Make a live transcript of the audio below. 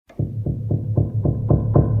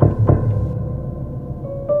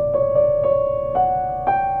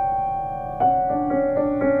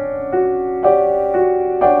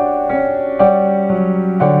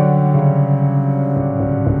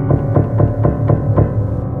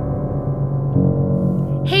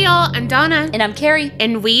y'all. I'm Donna. And I'm Carrie.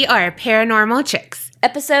 And we are Paranormal Chicks.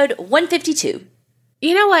 Episode 152.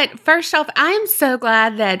 You know what? First off, I am so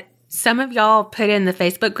glad that some of y'all put in the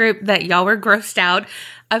Facebook group that y'all were grossed out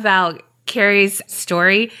about Carrie's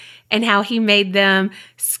story and how he made them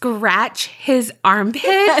scratch his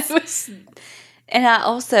armpits. And I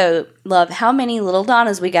also love how many little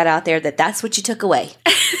Donnas we got out there that's what you took away.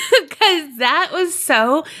 Because that was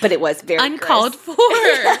so But it was very uncalled gross. for.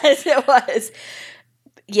 Yes, it was.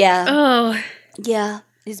 Yeah. Oh. Yeah,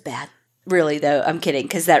 it's bad. Really, though. I'm kidding,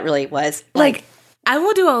 because that really was. Like, I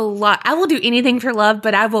will do a lot. I will do anything for love,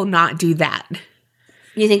 but I will not do that.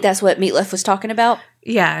 You think that's what Meatloaf was talking about?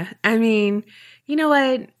 Yeah. I mean, you know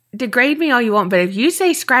what? Degrade me all you want, but if you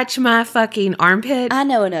say scratch my fucking armpit, I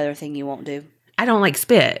know another thing you won't do. I don't like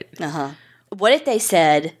spit. Uh-huh. What if they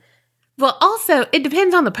said... Well, also, it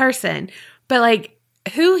depends on the person, but like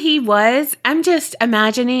who he was, I'm just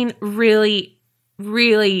imagining really,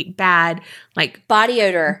 really bad, like body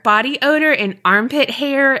odor and armpit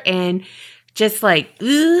hair and just like,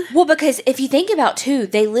 ugh. Well, because if you think about too,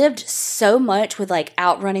 they lived so much with like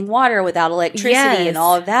outrunning water without electricity and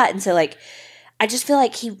all of that. And so like, I just feel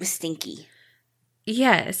like he was stinky.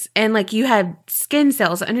 Yes. And like you had skin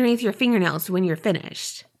cells underneath your fingernails when you're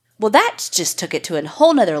finished. Well, that just took it to a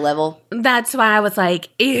whole nother level. That's why I was like,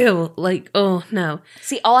 ew, like, oh, no.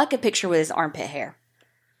 See, all I could picture was his armpit hair,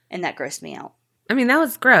 and that grossed me out. I mean, that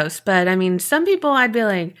was gross, but I mean, some people I'd be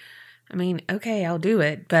like, I mean, okay, I'll do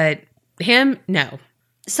it, but him, no.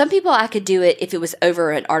 Some people I could do it if it was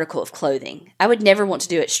over an article of clothing. I would never want to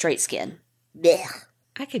do it straight skin. Blech.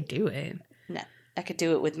 I could do it. No, I could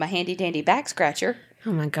do it with my handy-dandy back scratcher.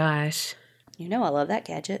 Oh my gosh. You know I love that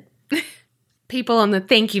gadget. People on the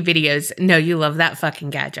thank you videos know you love that fucking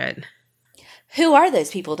gadget. Who are those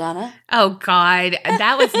people, Donna? Oh, God.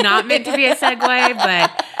 That was not meant to be a segue,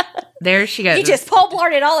 but there she goes. You just Paul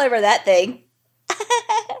Blarted all over that thing.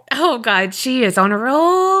 Oh, God. She is on a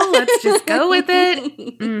roll. Let's just go with it.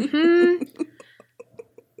 Mm-hmm.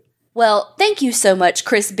 Well, thank you so much,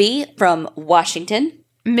 Chris B. from Washington.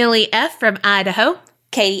 Millie F. from Idaho.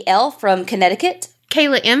 Katie L. from Connecticut.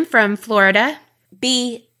 Kayla M. from Florida.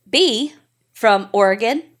 B. from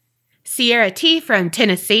Oregon. Sierra T. from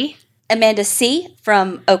Tennessee. Amanda C.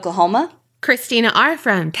 from Oklahoma. Christina R.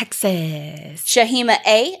 from Texas. Shahima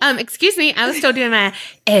A. Excuse me. I was still doing my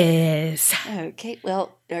S. Okay.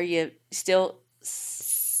 Well, are you still...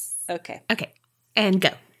 Okay. Okay. And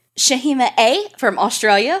go. Shahima A. from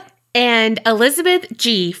Australia. And Elizabeth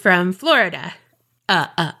G. from Florida. Oh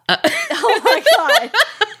my God.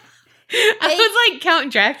 I was like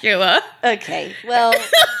Count Dracula. Okay. Well...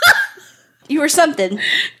 You were something.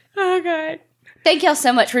 Oh, God. Thank y'all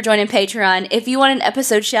so much for joining Patreon. If you want an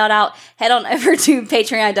episode shout out, head on over to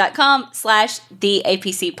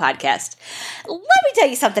patreon.com/theapc podcast. Let me tell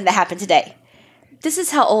you something that happened today. This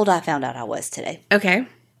is how old I found out I was today. Okay.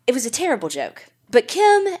 It was a terrible joke. But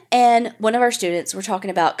Kim and one of our students were talking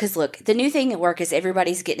about, because look, the new thing at work is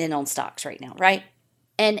everybody's getting in on stocks right now, right?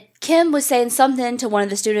 And Kim was saying something to one of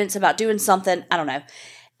the students about doing something, I don't know.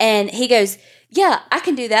 And he goes, yeah, I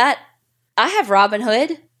can do that. I have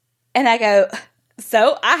Robinhood. And I go,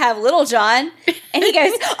 so I have Little John. And he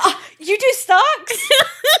goes, oh, you do stocks?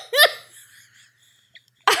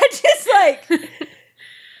 I just like,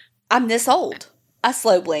 I'm this old. I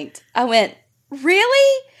slow blinked. I went,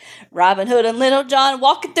 really? Robinhood and Little John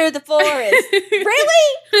walking through the forest.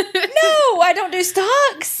 Really? No, I don't do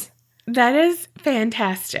stocks. That is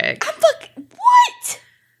fantastic. I'm fucking, what?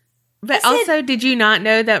 But also, did you not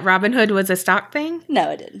know that Robinhood was a stock thing? No,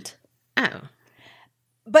 I didn't. Oh.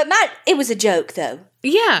 But it was a joke, though.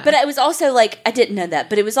 Yeah. But it was also, like, I didn't know that.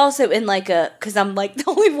 But it was also in, like, because I'm, like, the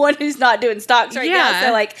only one who's not doing stocks right now.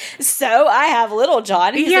 So, like, so I have Little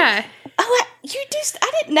John. He's like, oh, you do,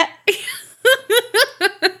 I didn't know.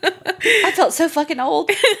 I felt so fucking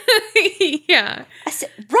old. Yeah. I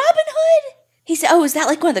said, Robinhood? He said, oh, is that,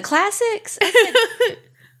 like, one of the classics? I said,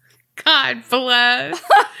 God bless.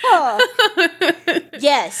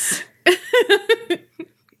 Yes.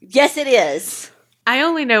 Yes, it is. I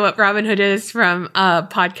only know what Robinhood is from a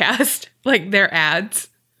podcast, like their ads.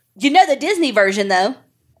 You know the Disney version, though.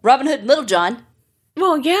 Robinhood and Little John.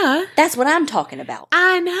 Well, yeah. That's what I'm talking about.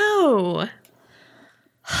 I know.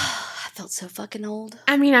 I felt so fucking old.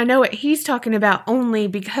 I mean, I know what he's talking about only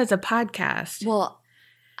because of podcast. Well,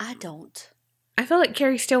 I don't. I feel like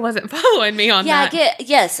Carrie still wasn't following me on that.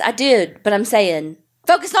 Yes, I did. But I'm saying,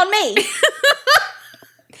 focus on me.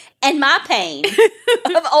 And my pain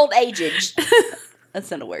of old age.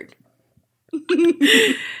 That's not a word.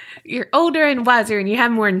 You're older and wiser and you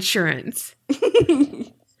have more insurance.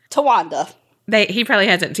 Tawanda. He probably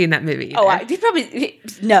hasn't seen that movie either. Oh,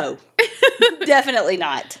 no. Definitely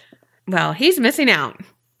not. Well, he's missing out.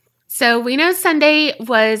 So we know Sunday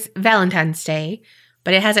was Valentine's Day,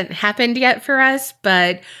 but it hasn't happened yet for us.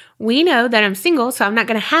 But we know that I'm single, so I'm not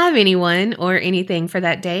going to have anyone or anything for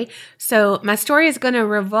that day. So my story is going to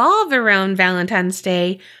revolve around Valentine's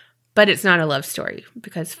Day, but it's not a love story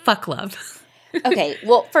because fuck love. Okay,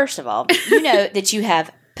 well, first of all, you know that you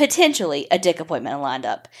have potentially a dick appointment lined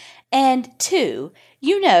up. And 2,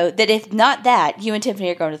 you know that if not that, you and Tiffany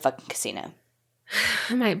are going to the fucking casino.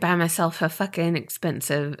 I might buy myself a fucking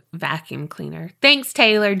expensive vacuum cleaner. Thanks,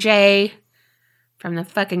 Taylor J. From the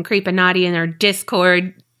fucking Creepinati in our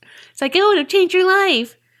Discord. It's like, oh, it'll change your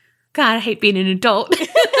life. God, I hate being an adult.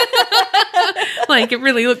 Like, it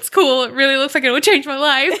really looks cool. It really looks like it will change my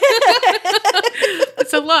life.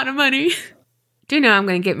 It's a lot of money. Do you know I'm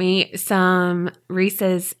going to get me some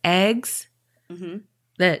Reese's eggs? Mm-hmm.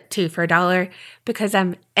 The 2 for $1 because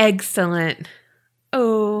I'm excellent.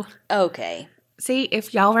 Oh. Okay. See,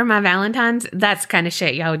 if y'all were my Valentines, that's the kind of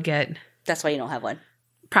shit y'all would get. That's why you don't have one.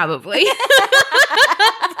 Probably.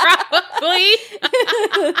 Probably.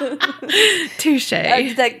 Touche.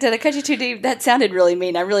 Did I cut you too deep? That sounded really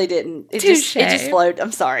mean. I really didn't. It Touche. just flowed.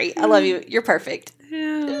 I'm sorry. I love you. You're perfect.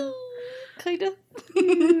 Yeah. Kind of.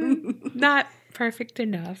 Not perfect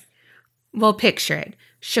enough. Well, picture it.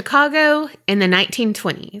 Chicago in the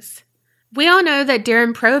 1920s. We all know that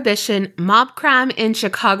during Prohibition, mob crime in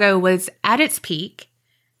Chicago was at its peak.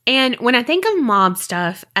 And when I think of mob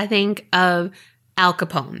stuff, I think of Al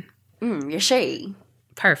Capone. You're shady.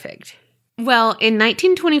 Perfect. Well, in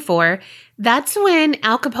 1924, that's when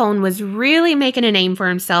Al Capone was really making a name for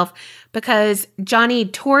himself because Johnny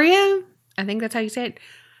Torrio, I think that's how you say it,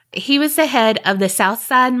 he was the head of the South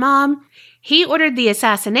Side Mob. He ordered the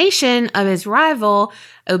assassination of his rival,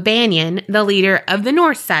 O'Banion, the leader of the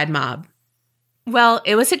North Side Mob. Well,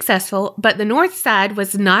 it was successful, but the North Side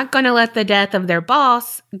was not going to let the death of their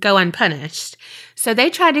boss go unpunished. So they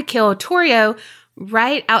tried to kill Torrio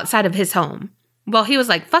right outside of his home. Well, he was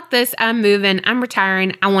like, fuck this, I'm moving, I'm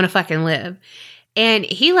retiring, I want to fucking live. And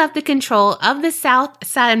he left the control of the South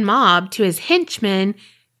Side Mob to his henchman,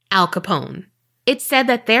 Al Capone. It said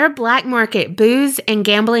that their black market booze and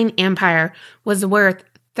gambling empire was worth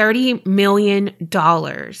 $30 million. In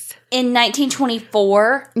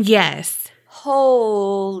 1924? Yes.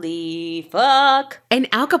 Holy fuck. And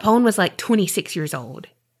Al Capone was like 26 years old.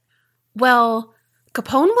 Well,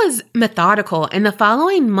 Capone was methodical, and the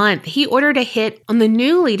following month, he ordered a hit on the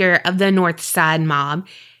new leader of the North Side Mob.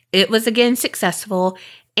 It was again successful,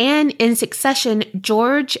 and in succession,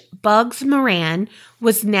 George Bugs Moran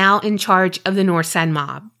was now in charge of the North Side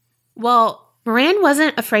Mob. Well, Moran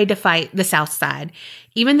wasn't afraid to fight the South Side,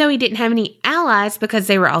 even though he didn't have any allies because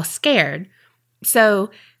they were all scared.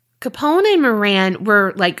 So Capone and Moran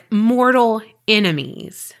were like mortal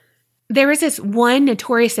enemies. There was this one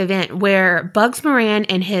notorious event where Bugs Moran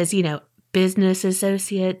and his, business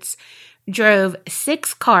associates drove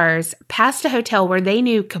 6 cars past a hotel where they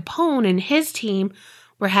knew Capone and his team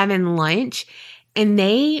were having lunch, and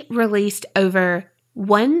they released over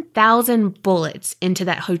 1,000 bullets into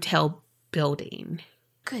that hotel building.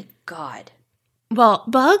 Good God. Well,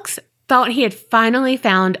 Bugs thought he had finally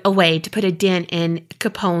found a way to put a dent in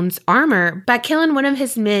Capone's armor by killing one of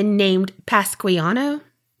his men named Pasquino.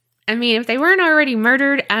 I mean, if they weren't already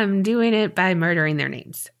murdered, I'm doing it by murdering their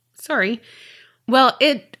names. Sorry. Well,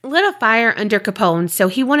 it lit a fire under Capone, so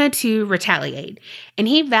he wanted to retaliate. And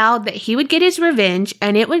he vowed that he would get his revenge,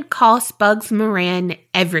 and it would cost Bugs Moran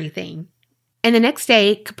everything. And the next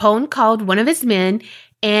day, Capone called one of his men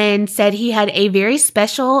and said he had a very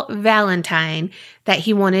special Valentine that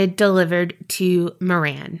he wanted delivered to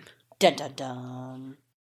Moran. Dun dun dun.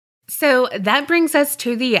 So that brings us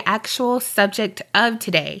to the actual subject of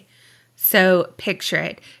today. So picture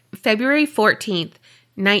it. February 14th,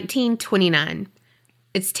 1929.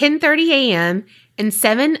 It's 10:30 a.m. and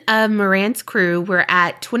 7 of Moran's crew were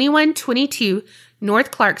at 2122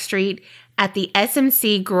 North Clark Street at the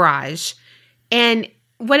SMC garage. And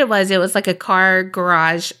what it was like a car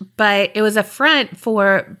garage, but it was a front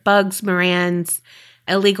for Bugs Moran's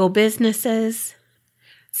illegal businesses.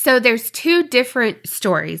 So there's 2 different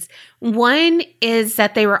stories. One is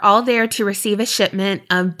that they were all there to receive a shipment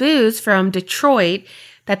of booze from Detroit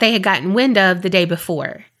that they had gotten wind of the day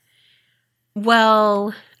before.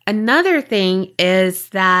 Well, another thing is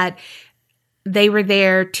that they were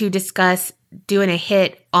there to discuss doing a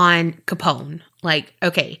hit on Capone. Like,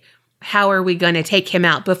 okay, how are we going to take him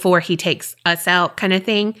out before he takes us out kind of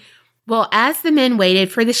thing? Well, as the men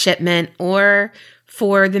waited for the shipment or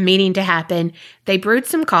for the meeting to happen, they brewed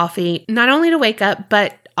some coffee, not only to wake up,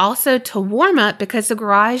 but also to warm up because the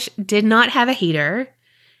garage did not have a heater.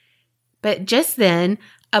 But just then,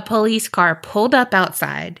 a police car pulled up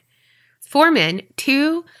outside. 4 men,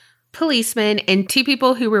 2 policemen, and 2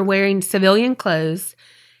 people who were wearing civilian clothes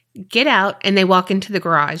get out and they walk into the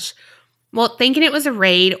garage. Well, thinking it was a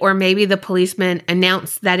raid, or maybe the policeman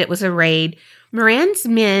announced that it was a raid, Moran's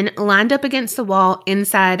men lined up against the wall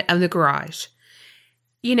inside of the garage.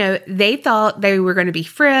 You know, they thought they were going to be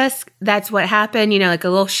frisked. That's what happened, you know, like a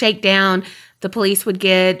little shakedown. The police would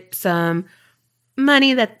get some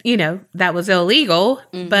money that, you know, that was illegal,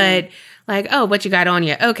 but like, oh, what you got on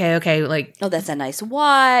you? Okay, like, oh, that's a nice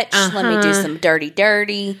watch. Let me do some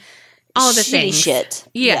dirty, all the shitty things. shit.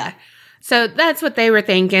 Yeah. So that's what they were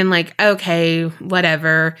thinking, like, okay,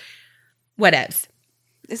 whatever, whatevs.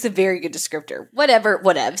 It's a very good descriptor.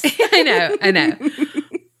 Whatevs. I know.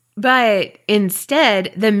 But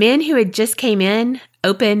instead, the men who had just came in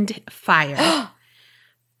opened fire.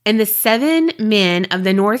 And the 7 men of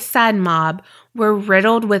the North Side mob were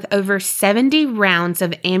riddled with over 70 rounds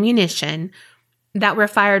of ammunition that were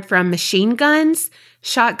fired from machine guns,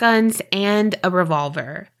 shotguns, and a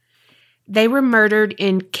revolver. They were murdered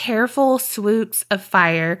in careful swoops of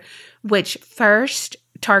fire, which first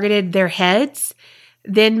targeted their heads,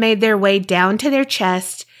 then made their way down to their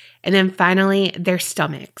chest, and then finally their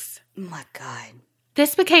stomachs. Oh my God.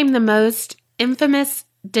 This became the most infamous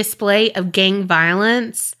display of gang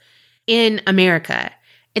violence in America.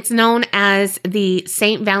 It's known as the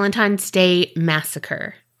St. Valentine's Day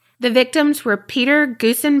Massacre. The victims were Peter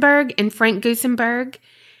Gusenberg and Frank Gusenberg.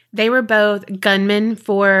 They were both gunmen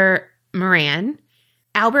for Moran.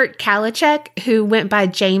 Albert Kalachek, who went by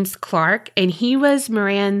James Clark, and he was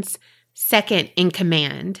Moran's second in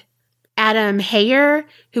command. Adam Hayer,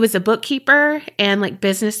 who was a bookkeeper and like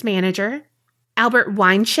business manager. Albert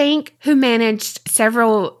Weinshank, who managed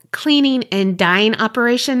several cleaning and dyeing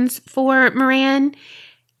operations for Moran.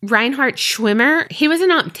 Reinhard Schwimmer, he was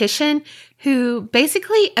an optician who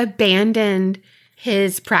basically abandoned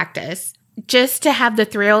his practice just to have the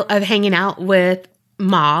thrill of hanging out with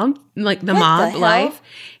mob, like the mob life.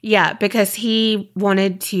 Yeah, because he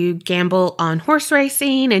wanted to gamble on horse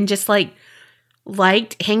racing and just like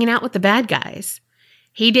liked hanging out with the bad guys.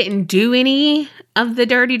 He didn't do any of the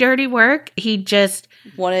dirty work. He just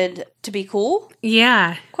wanted to be cool?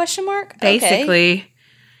 Yeah. Question mark? Basically. Okay.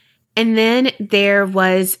 And then there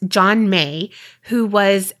was John May, who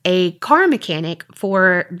was a car mechanic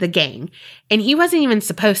for the gang. And he wasn't even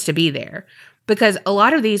supposed to be there because a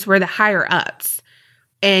lot of these were the higher ups.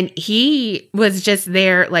 And he was just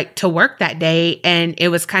there like to work that day. And it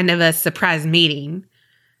was kind of a surprise meeting.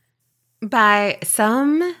 By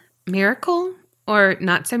some miracle or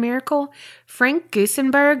not so miracle, Frank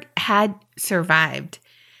Gusenberg had survived.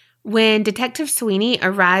 When Detective Sweeney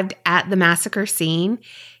arrived at the massacre scene,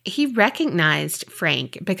 he recognized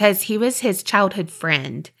Frank because he was his childhood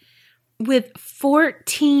friend. With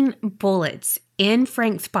 14 bullets in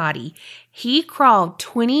Frank's body, he crawled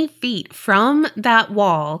 20 feet from that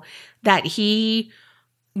wall that he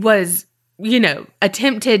was,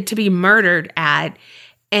 attempted to be murdered at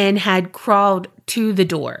and had crawled to the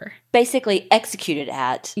door. Basically executed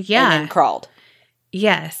at. Yeah. And then crawled.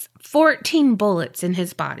 Yes. 14 bullets in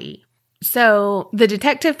his body. So the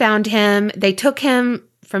detective found him. They took him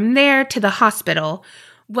from there to the hospital.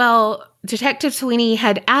 Well, Detective Sweeney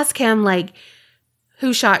had asked him,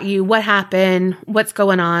 who shot you? What happened? What's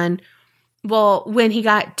going on? Well, when he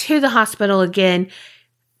got to the hospital again,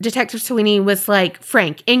 Detective Sweeney was like,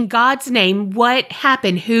 Frank, in God's name, what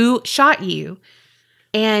happened? Who shot you?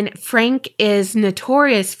 And Frank is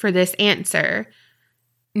notorious for this answer.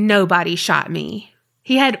 Nobody shot me.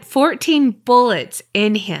 He had 14 bullets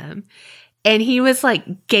in him. And he was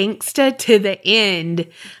like gangsta to the end.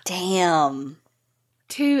 Damn.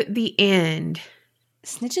 To the end.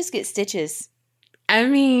 Snitches get stitches. I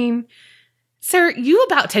mean, sir, you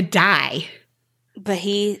about to die. But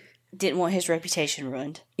he didn't want his reputation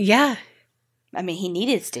ruined. Yeah. I mean, he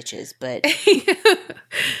needed stitches, but...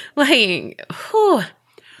 whew.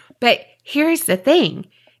 But here's the thing.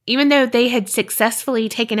 Even though they had successfully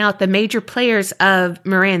taken out the major players of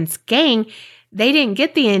Moran's gang, they didn't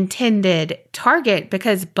get the intended target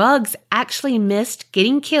because Bugs actually missed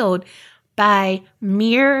getting killed by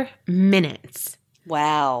mere minutes.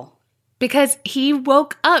 Wow. Because he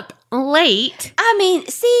woke up late. I mean,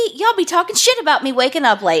 see, y'all be talking shit about me waking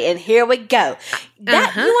up late, and here we go. You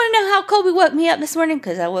want to know how Kobe woke me up this morning?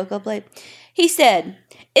 Because I woke up late. He said,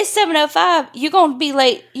 it's 7:05. You going to be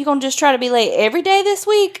late? You going to just try to be late every day this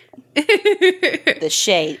week? The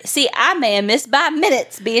shade. See, I may have missed by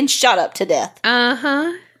minutes being shot up to death.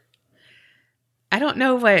 I don't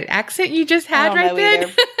know what accent you just had right then.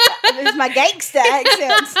 It was my gangsta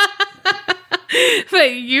accents.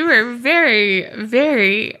 But you were very,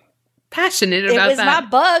 very passionate about that. It was my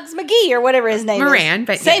Bugs McGee or whatever his name Moran, is.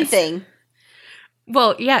 But same thing.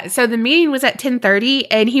 Well, yeah. So the meeting was at 10:30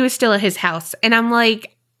 and he was still at his house. And I'm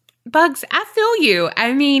like, Bugs, I feel you.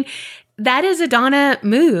 I mean, that is a Donna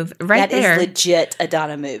move right there. That is legit a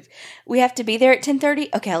Donna move. We have to be there at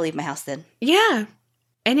 10:30? Okay, I'll leave my house then. Yeah.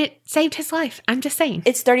 And it saved his life. I'm just saying.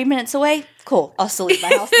 It's 30 minutes away? Cool. I'll still leave my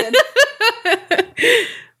house then.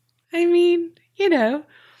 I mean,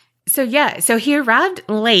 So, yeah. So he arrived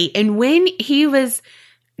late. And when he was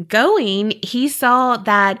going, he saw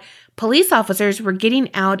that police officers were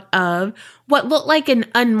getting out of what looked like an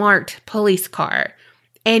unmarked police car.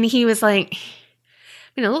 And he was like,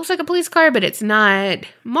 it looks like a police car, but it's not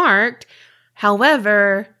marked.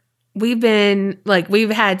 However, we've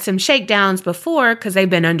had some shakedowns before because they've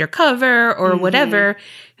been undercover or whatever.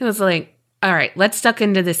 He was like, all right, let's duck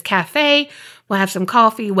into this cafe. We'll have some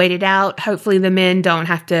coffee, wait it out. Hopefully the men don't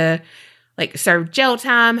have to serve jail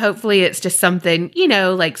time. Hopefully it's just something,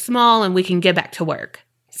 small and we can get back to work.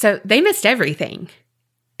 So they missed everything.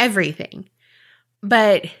 Everything.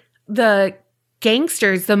 But the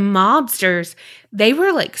gangsters, the mobsters, they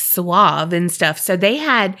were suave and stuff. So they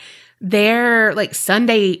had their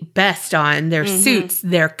Sunday best on, their suits,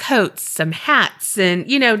 their coats, some hats, and,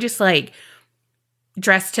 just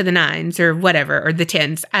dressed to the nines or whatever, or the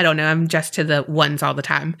tens. I don't know. I'm dressed to the ones all the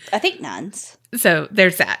time. I think nines. So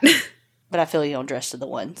there's that. But I feel you don't dress to the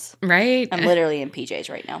ones. Right? I'm literally in PJs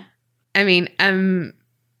right now. I mean, I'm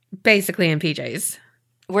basically in PJs.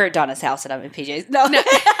 We're at Donna's house and I'm in PJs. No.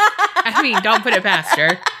 I mean, don't put it past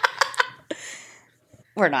her.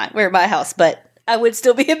 We're not. We're at my house, but I would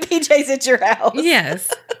still be in PJs at your house. Yes.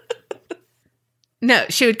 No,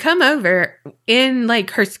 she would come over in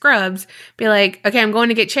her scrubs, be like, okay, I'm going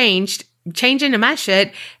to get changed, change into my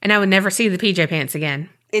shit, and I would never see the PJ pants again.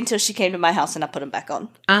 Until she came to my house and I put them back on.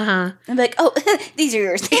 Uh-huh. I'm like, oh, these are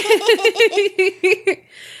yours.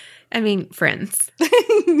 I mean, friends.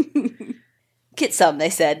 Get some, they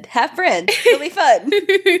said. Have friends. It'll be fun.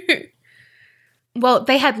 Well,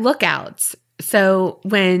 they had lookouts. So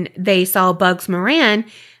when they saw Bugs Moran,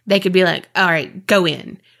 they could be like, all right, go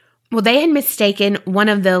in. Well, they had mistaken one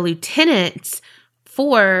of the lieutenants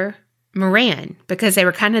for Moran because they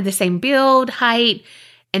were kind of the same build, height.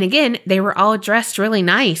 And again, they were all dressed really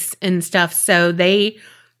nice and stuff. So they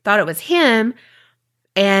thought it was him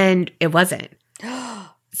and it wasn't.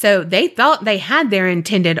 So they thought they had their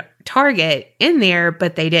intended target in there,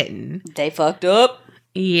 but they didn't. They fucked up.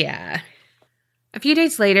 Yeah. A few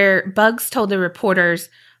days later, Bugs told the reporters,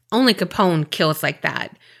 only Capone kills like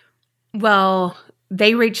that. Well,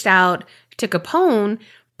 they reached out to Capone,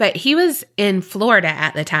 but he was in Florida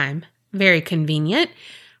at the time. Very convenient.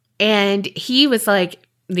 And he was like,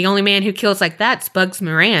 the only man who kills like that's Bugs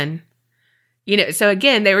Moran. So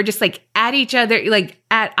again, they were just at each other,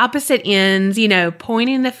 at opposite ends,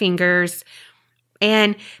 pointing the fingers.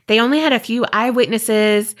 And they only had a few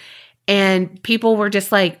eyewitnesses and people were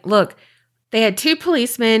just like, look, they had 2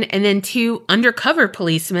 policemen and then 2 undercover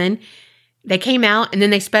policemen. They came out and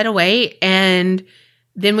then they sped away and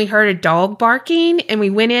then we heard a dog barking and we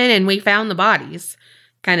went in and we found the bodies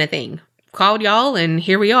kind of thing. Called y'all and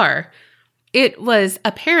here we are. It was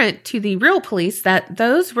apparent to the real police that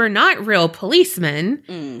those were not real policemen.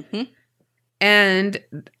 Mm-hmm. And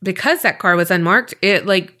because that car was unmarked, it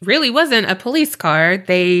really wasn't a police car.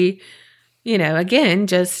 They, again,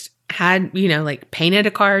 just had, painted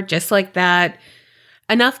a car just like that.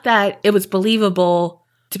 Enough that it was believable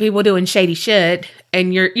to people doing shady shit.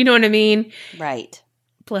 And you know what I mean? Right.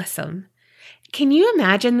 Bless them. Can you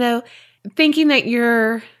imagine, though, thinking that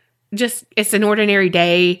you're just, it's an ordinary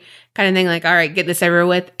day kind of thing, all right, get this over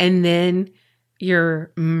with, and then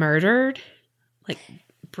you're murdered,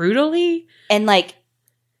 brutally? And,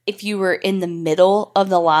 if you were in the middle of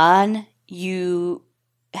the line, you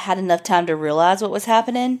had enough time to realize what was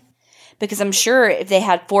happening? Because I'm sure if they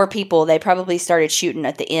had 4 people, they probably started shooting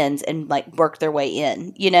at the ends and, worked their way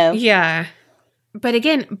in, Yeah. But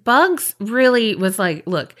again, Bugs really was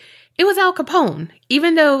look, it was Al Capone.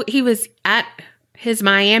 Even though he was at his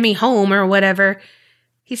Miami home or whatever,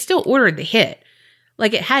 he still ordered the hit.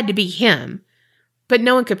 It had to be him. But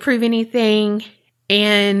no one could prove anything.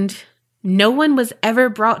 And no one was ever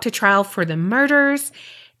brought to trial for the murders.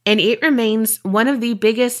 And it remains one of the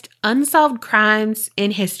biggest unsolved crimes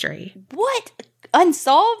in history. What?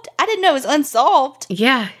 Unsolved? I didn't know it was unsolved.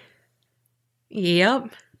 Yeah.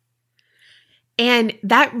 Yep. And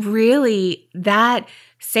that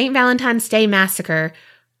St. Valentine's Day massacre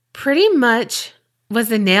pretty much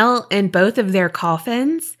was a nail in both of their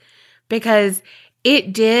coffins, because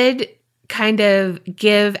it did kind of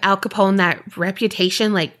give Al Capone that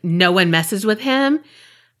reputation, like no one messes with him.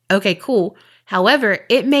 Okay, cool. However,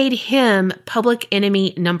 it made him public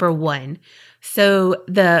enemy number one. So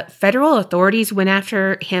the federal authorities went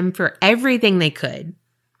after him for everything they could.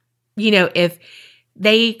 You know, if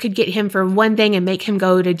they could get him for one thing and make him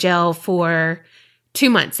go to jail for 2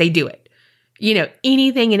 months, they do it. You know,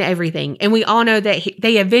 anything and everything. And we all know that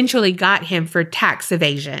they eventually got him for tax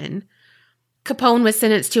evasion. Capone was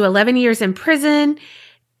sentenced to 11 years in prison,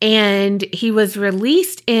 and he was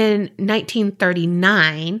released in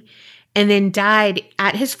 1939 and then died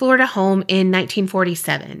at his Florida home in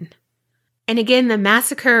 1947. And again, the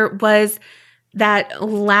massacre was that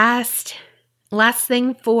last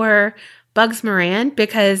thing for Bugs Moran,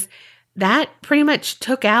 because that pretty much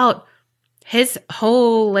took out his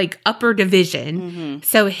whole like upper division. Mm-hmm.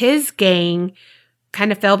 So his gang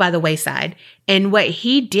kind of fell by the wayside. And what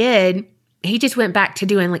he did, he just went back to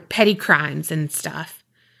doing like petty crimes and stuff.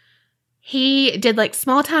 He did like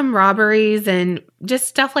small time robberies and just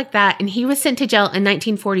stuff like that. And he was sent to jail in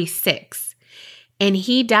 1946. And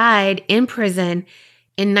he died in prison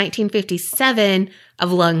in 1957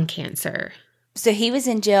 of lung cancer. So he was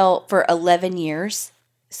in jail for 11 years.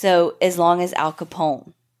 So as long as Al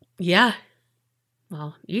Capone. Yeah.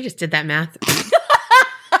 Well, you just did that math.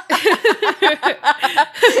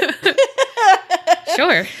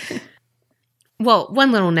 Sure. Well,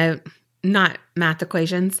 one little note, not math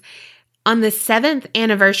equations. On the 7th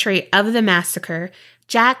anniversary of the massacre,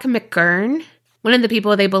 Jack McGurn, one of the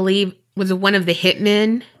people they believe was one of the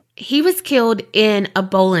hitmen, he was killed in a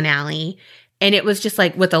bowling alley, and it was just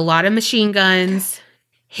like with a lot of machine guns.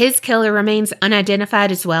 His killer remains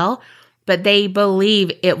unidentified as well, but they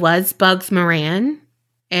believe it was Bugs Moran,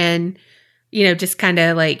 and, you know, just kind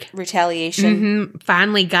of like retaliation.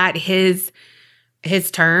 Finally got his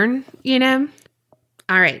turn, you know.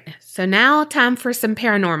 All right, so now time for some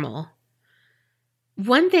paranormal.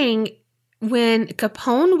 One thing, when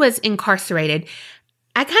Capone was incarcerated,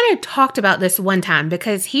 I kind of talked about this one time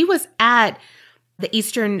because he was at the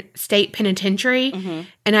Eastern State Penitentiary,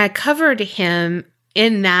 and I covered him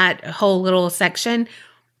in that whole little section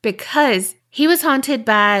because he was haunted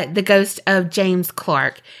by the ghost of James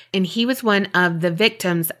Clark, and he was one of the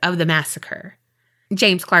victims of the massacre.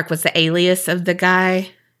 James Clark was the alias of the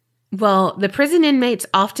guy. Well, the prison inmates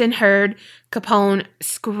often heard Capone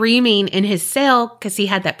screaming in his cell because he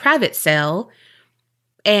had that private cell,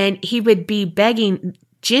 and he would be begging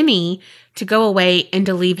Jimmy to go away and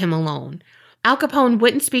to leave him alone. Al Capone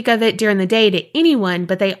wouldn't speak of it during the day to anyone,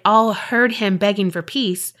 but they all heard him begging for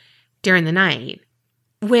peace during the night.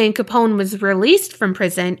 When Capone was released from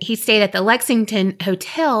prison, he stayed at the Lexington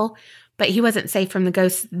Hotel, but he wasn't safe from the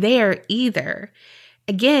ghosts there either.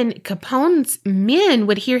 Again, Capone's men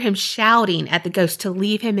would hear him shouting at the ghost to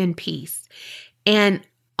leave him in peace. And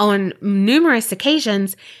on numerous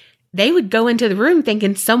occasions, they would go into the room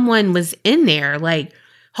thinking someone was in there. Like,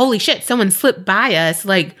 holy shit, someone slipped by us.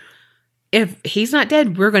 Like, if he's not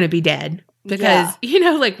dead, we're going to be dead. Because, you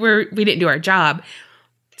know, like we didn't do our job.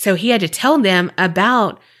 So he had to tell them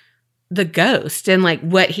about the ghost and like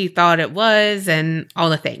what he thought it was and all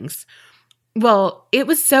the things. Well, it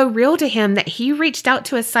was so real to him that he reached out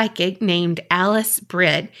to a psychic named Alice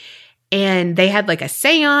Britt, and they had like a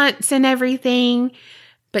seance and everything.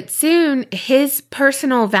 But soon his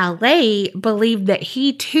personal valet believed that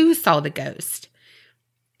he too saw the ghost.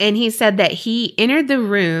 And he said that he entered the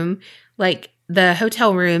room, like the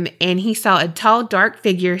hotel room, and he saw a tall, dark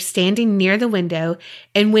figure standing near the window.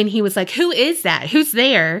 And when he was like, "Who is that? Who's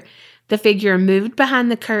there?" the figure moved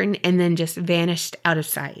behind the curtain and then just vanished out of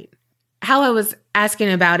sight. How I was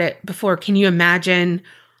asking about it before, can you imagine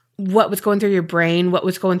what was going through your brain, what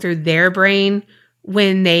was going through their brain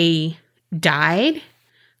when they died?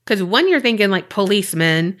 Because one, you're thinking like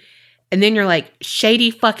policemen, and then you're like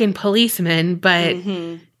shady fucking policemen, but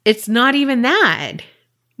it's not even that.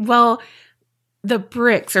 Well, the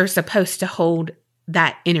bricks are supposed to hold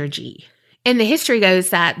that energy. And the history goes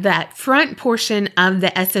that front portion of the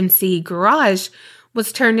SMC garage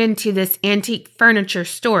was turned into this antique furniture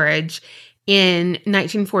storage in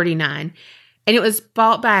 1949. And it was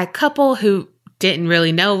bought by a couple who didn't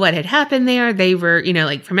really know what had happened there. They were, you know,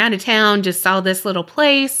 like from out of town, just saw this little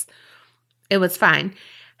place. It was fine.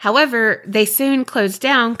 However, they soon closed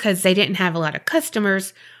down because they didn't have a lot of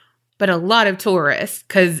customers, but a lot of tourists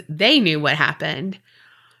because they knew what happened.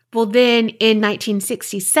 Well, then in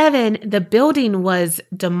 1967, the building was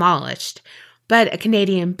demolished, but a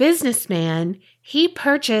Canadian businessman, he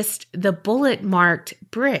purchased the bullet-marked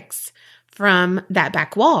bricks from that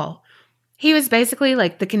back wall. He was basically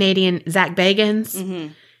like the Canadian Zach Bagans.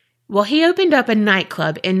 Mm-hmm. Well, he opened up a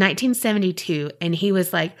nightclub in 1972, and he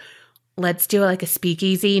was like, let's do like a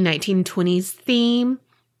speakeasy 1920s theme,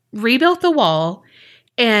 rebuilt the wall,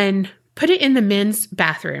 and put it in the men's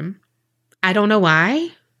bathroom. I don't know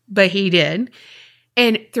why, but he did.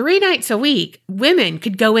 And 3 nights a week, women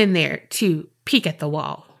could go in there to peek at the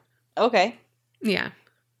wall. Okay. Yeah.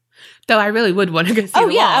 Though I really would want to go see the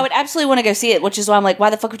wall. I would absolutely want to go see it, which is why I'm like, why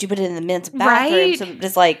the fuck would you put it in the men's bathroom? Right? So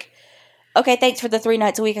it's like, okay, thanks for the 3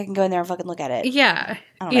 nights a week. I can go in there and fucking look at it. Yeah.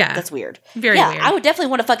 I don't know. That's weird. Very weird. I would definitely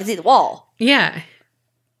want to fucking see the wall. Yeah.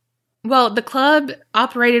 Well, the club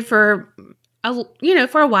operated for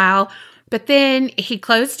a while, but then he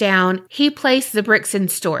closed down. He placed the bricks in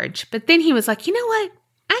storage, but then he was like, you know what?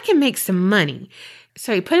 I can make some money.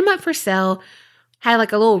 So he put them up for sale, had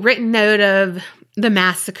like a little written note of the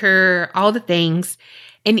massacre, all the things,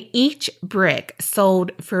 and each brick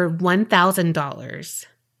sold for $1,000.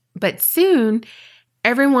 But soon,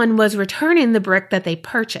 everyone was returning the brick that they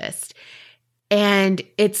purchased. And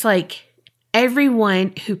it's like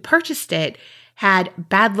everyone who purchased it had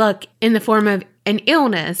bad luck in the form of an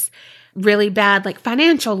illness, really bad like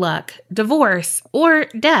financial luck, divorce, or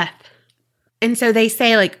death. And so they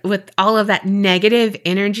say like with all of that negative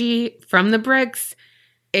energy from the bricks,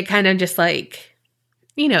 it kind of just like,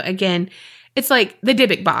 again, it's like the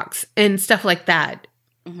Dybbuk box and stuff like that.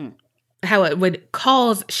 Mm-hmm. How it would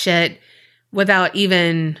cause shit without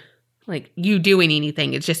even like you doing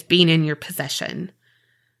anything. It's just being in your possession.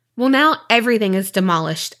 Well, now everything is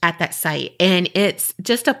demolished at that site, and it's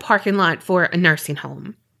just a parking lot for a nursing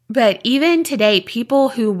home. But even today, people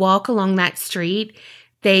who walk along that street,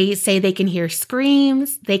 they say they can hear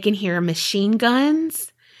screams, they can hear machine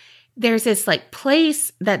guns. There's this like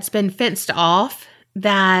place that's been fenced off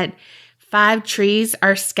that 5 trees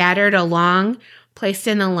are scattered along, placed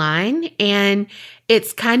in a line, and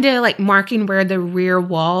it's kind of like marking where the rear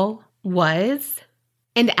wall was.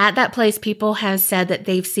 And at that place, people have said that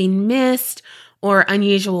they've seen mist or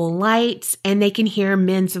unusual lights, and they can hear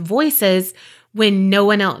men's voices when no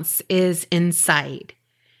one else is in sight.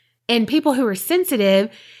 And people who are sensitive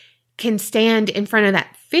can stand in front of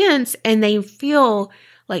that fence and they feel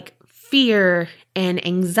like fear and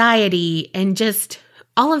anxiety and just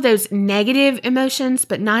all of those negative emotions,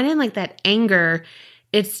 but not in like that anger.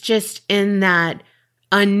 It's just in that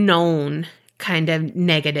unknown kind of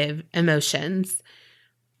negative emotions.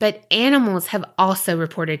 But animals have also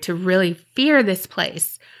reported to really fear this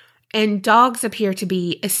place, and dogs appear to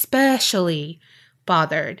be especially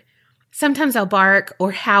bothered. Sometimes they'll bark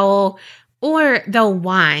or howl, or they'll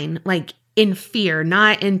whine, like in fear,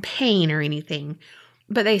 not in pain or anything.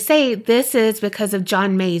 But they say this is because of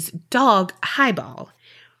John May's dog, Highball,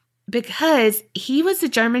 because he was a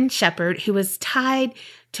German Shepherd who was tied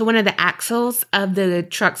to one of the axles of the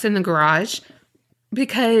trucks in the garage,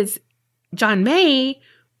 because John May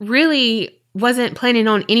really wasn't planning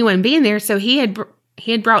on anyone being there. So he had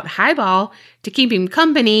brought Highball to keep him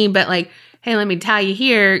company, but like, hey, let me tie you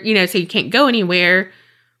here, so you can't go anywhere,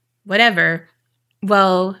 whatever.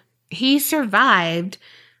 Well, he survived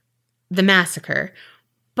the massacre,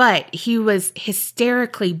 but he was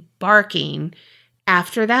hysterically barking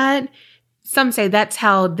after that. Some say that's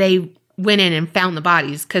how they went in and found the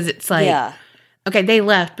bodies, because it's like, okay, they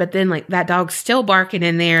left, but then like that dog's still barking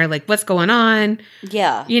in there, like what's going on?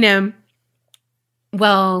 Yeah.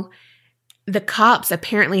 Well, the cops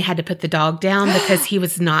apparently had to put the dog down because he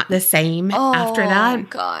was not the same after that. Oh,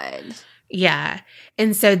 God. Yeah.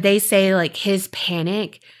 And so they say like his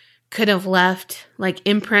panic could have left like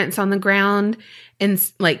imprints on the ground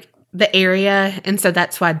and like the area. And so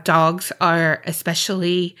that's why dogs are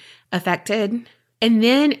especially affected. And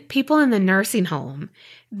then people in the nursing home,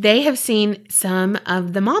 they have seen some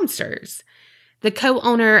of the monsters. The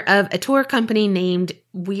co-owner of a tour company named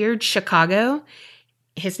Weird Chicago,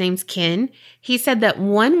 his name's Ken, he said that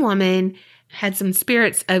one woman had some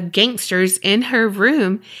spirits of gangsters in her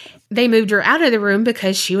room. They moved her out of the room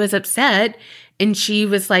because she was upset, and she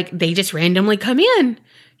was like, they just randomly come in,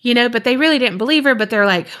 but they really didn't believe her, but they're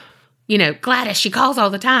like, Gladys, she calls all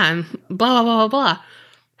the time, blah, blah, blah, blah.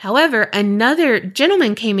 However, another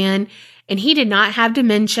gentleman came in, and he did not have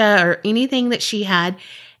dementia or anything that she had,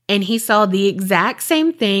 and he saw the exact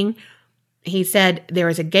same thing. He said there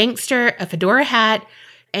was a gangster, a fedora hat,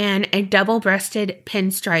 and a double-breasted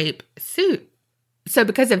pinstripe suit. So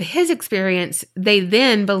because of his experience, they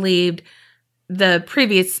then believed the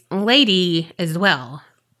previous lady as well.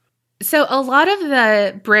 So a lot of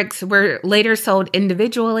the bricks were later sold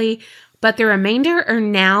individually, but the remainder are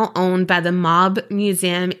now owned by the Mob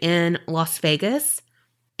Museum in Las Vegas.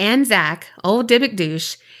 And Zach, old Dybbuk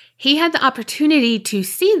douche, he had the opportunity to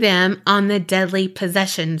see them on the Deadly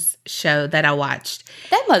Possessions show that I watched.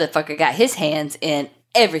 That motherfucker got his hands in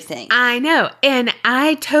everything. I know. And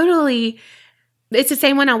it's the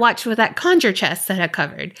same one I watched with that conjure chest that I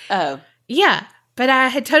covered. Oh. Yeah. But I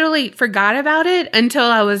had totally forgot about it until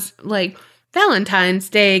I was like Valentine's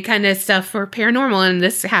Day kind of stuff for paranormal. And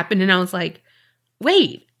this happened. And I was like,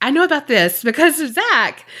 wait, I know about this because of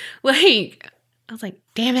Zach. Like, I was like,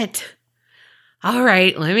 damn it. All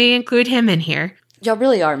right, let me include him in here. Y'all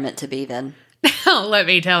really are meant to be then. Let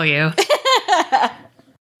me tell you.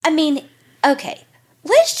 I mean, okay,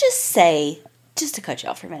 let's just say, just to cut you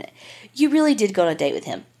off for a minute, you really did go on a date with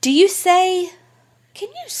him. Do you say, can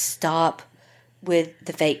you stop with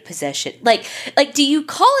the fake possession? Like, do you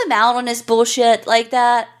call him out on his bullshit like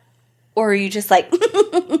that? Or are you just like...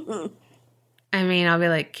 I mean, I'll be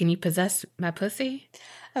like, can you possess my pussy?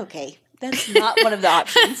 Okay, that's not one of the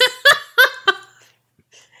options.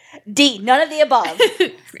 D, none of the above.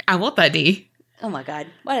 I want that D. Oh my God.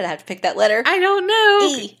 Why did I have to pick that letter? I don't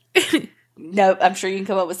know. E. Nope, I'm sure you can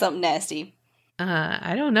come up with something nasty.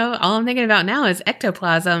 I don't know. All I'm thinking about now is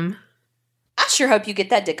ectoplasm. I sure hope you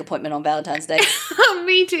get that dick appointment on Valentine's Day.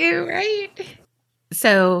 Me too, right?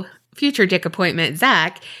 So, future dick appointment,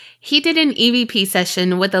 Zach, he did an EVP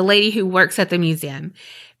session with a lady who works at the museum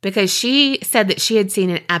because she said that she had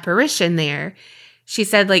seen an apparition there. She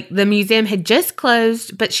said, like, the museum had just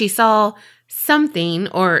closed, but she saw something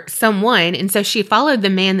or someone, and so she followed the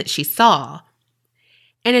man that she saw.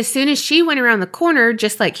 And as soon as she went around the corner,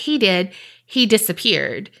 just like he did, he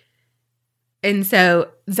disappeared. And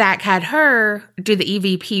so Zach had her do the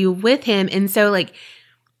EVP with him. And so, like,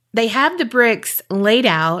 they have the bricks laid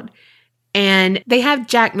out, and they have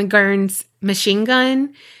Jack McGurn's machine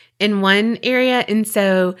gun in one area. And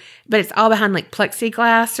so, but it's all behind, like,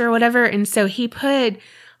 plexiglass or whatever. And so he put,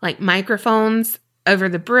 like, microphones over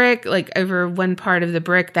the brick, like, over one part of the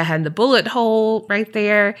brick that had the bullet hole right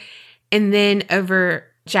there. And then over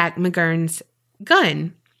Jack McGurn's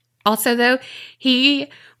gun. Also, though, he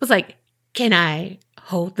was like, can I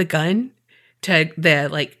hold the gun to the,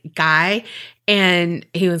 like, guy? And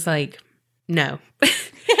he was like, no.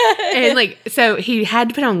 And, like, so he had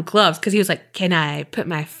to put on gloves because he was like, can I put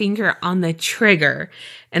my finger on the trigger?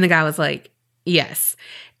 And the guy was like, yes.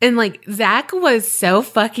 And, like, Zach was so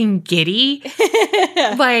fucking giddy.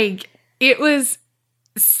 Like, it was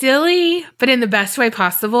silly, but in the best way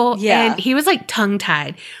possible. Yeah. And he was, like,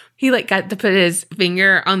 tongue-tied. He, like, got to put his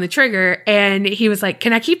finger on the trigger, and he was like,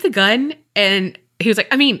 can I keep the gun? And he was like,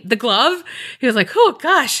 I mean, the glove? He was like, oh,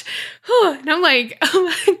 gosh. Oh. And I'm like, oh,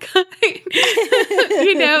 my God.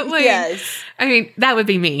 You know, like, yes. I mean, that would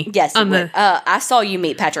be me. Yes. I saw you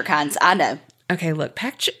meet Patrick Hines. I know. Okay, look,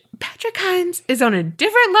 Patrick Hines is on a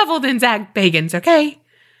different level than Zach Bagans, okay?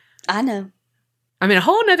 I know. I'm in a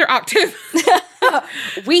whole nother octave.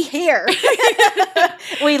 We hear.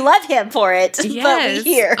 We love him for it, Yes. but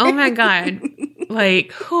we hear. Oh, my God.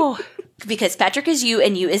 Like, oh. Because Patrick is you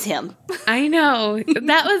and you is him. I know.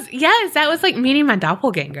 That was like meeting my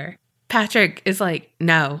doppelganger. Patrick is like,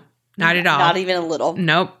 no, not at all. Not even a little.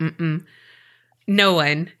 Nope. Mm-mm. No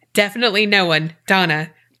one. Definitely no one.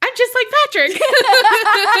 Donna, I'm just like Patrick.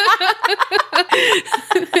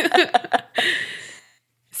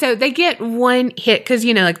 So they get one hit because,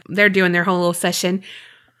 you know, like they're doing their whole little session.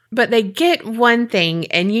 But they get one thing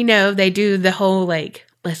and, you know, they do the whole like,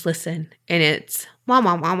 let's listen. And it's womp,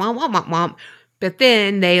 womp, womp, womp, womp, womp, womp. But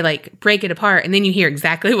then they like break it apart and then you hear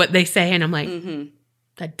exactly what they say. And I'm like,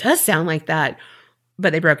 that does sound like that.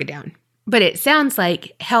 But they broke it down. But it sounds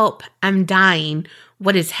like, help, I'm dying.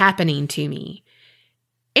 What is happening to me?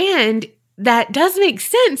 And that does make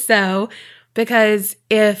sense though, because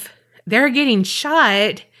if they're getting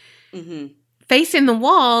shot facing the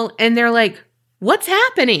wall and they're like, what's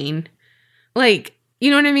happening? Like, you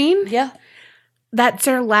know what I mean? Yeah. That's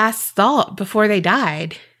their last thought before they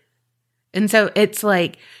died. And so it's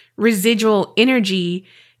like residual energy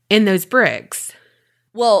in those bricks.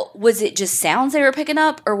 Well, was it just sounds they were picking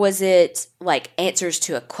up, or was it like answers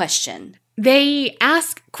to a question? They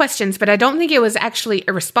ask questions, but I don't think it was actually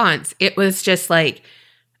a response. It was just like,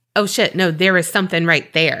 oh shit, no, there is something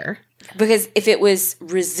right there. Because if it was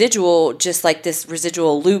residual, just like this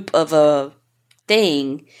residual loop of a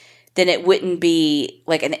thing, then it wouldn't be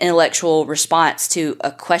like an intellectual response to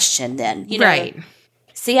a question then. You know? Right.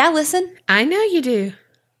 See, I listen. I know you do.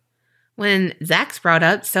 When Zach's brought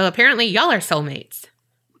up, so apparently y'all are soulmates.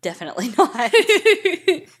 Definitely not.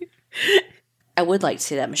 I would like to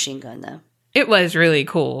see that machine gun, though. It was really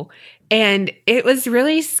cool. And it was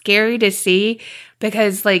really scary to see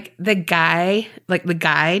because, like, the guy, like the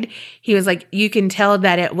guide, he was like, you can tell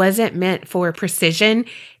that it wasn't meant for precision.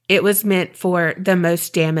 it was meant for the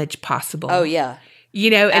most damage possible. Oh, yeah. You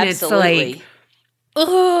know, and Absolutely. it's like,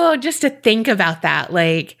 oh, just to think about that.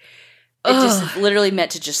 Like, it just literally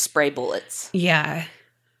meant to just spray bullets. Yeah.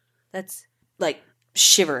 That's like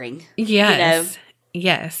shivering. Yes.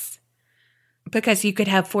 Yes. Because you could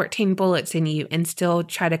have 14 bullets in you and still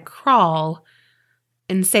try to crawl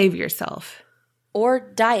and save yourself. Or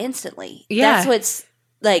die instantly. Yeah. That's what's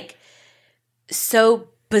like so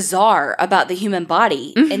bizarre about the human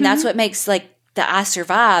body. And that's what makes like the I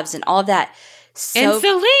Survives and all of that and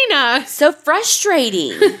Selena. So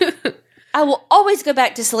frustrating. I will always go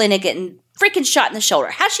back to Selena getting freaking shot in the shoulder.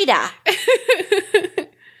 How'd she die?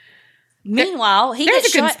 Meanwhile, he There's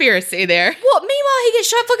gets a shot. conspiracy there. Well, meanwhile, he gets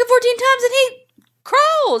shot fucking 14 times and he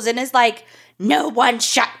crawls and is like, no one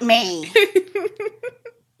shot me.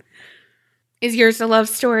 Is yours a love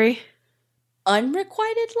story?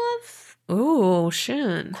 Unrequited love? Oh,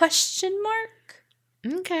 shit. Question mark?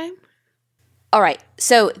 Okay. All right.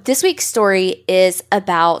 So this week's story is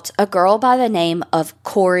about a girl by the name of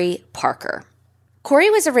Corey Parker.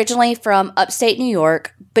 Corey was originally from upstate New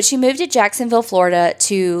York, but she moved to Jacksonville, Florida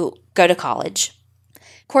to go to college.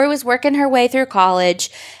 Corey was working her way through college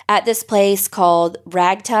at this place called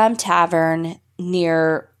Ragtime Tavern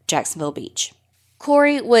near Jacksonville Beach.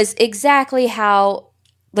 Corey was exactly how,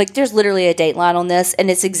 like, there's literally a Dateline on this, and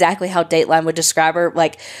it's exactly how Dateline would describe her.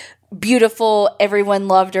 Like, beautiful, everyone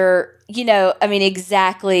loved her. You know, I mean,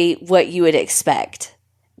 exactly what you would expect.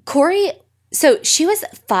 Corey, so she was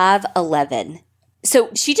 5'11".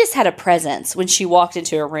 So she just had a presence when she walked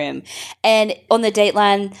into a room. And on the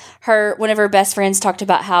Dateline, one of her best friends talked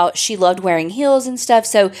about how she loved wearing heels and stuff.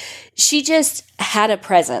 So she just had a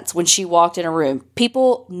presence when she walked in a room.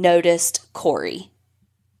 People noticed Corey.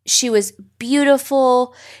 She was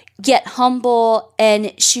beautiful, yet humble,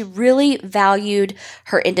 and she really valued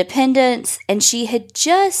her independence. And she had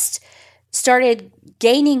just started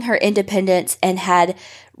gaining her independence and had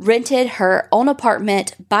rented her own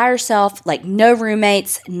apartment by herself, like no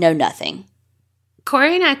roommates, no nothing.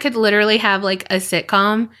 Corey and I could literally have like a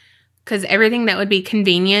sitcom because everything that would be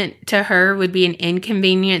convenient to her would be an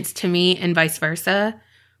inconvenience to me and vice versa.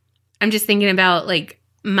 I'm just thinking about like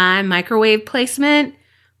my microwave placement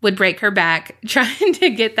would break her back trying to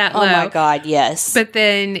get that low. Oh my God, yes. But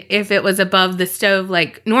then if it was above the stove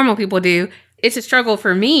like normal people do, it's a struggle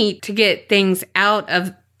for me to get things out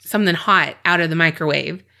of something hot out of the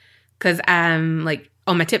microwave because I'm like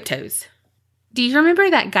on my tiptoes. Do you remember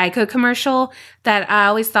that Geico commercial that I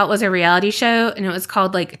always thought was a reality show? And it was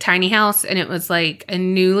called like Tiny House, and it was like a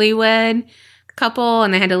newlywed couple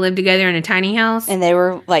and they had to live together in a tiny house. And they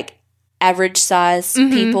were like average size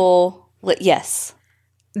people. Yes.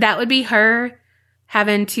 That would be her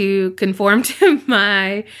having to conform to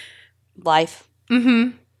my life.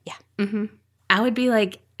 Mm-hmm. Yeah. Mm-hmm. I would be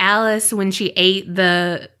like Alice when she ate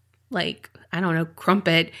the, like, I don't know,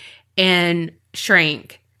 crumpet and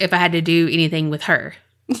shrank if I had to do anything with her.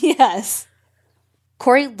 Yes.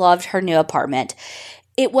 Corey loved her new apartment.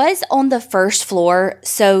 It was on the first floor,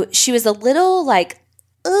 so she was a little like,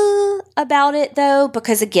 about it though,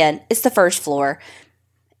 because again, it's the first floor.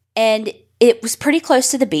 And it was pretty close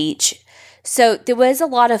to the beach. So there was a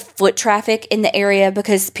lot of foot traffic in the area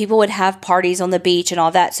because people would have parties on the beach and all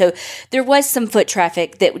that. So there was some foot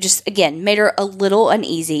traffic that just, again, made her a little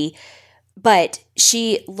uneasy. But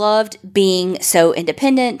she loved being so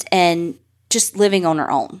independent and just living on her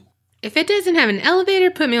own. If it doesn't have an elevator,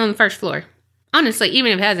 put me on the first floor. Honestly,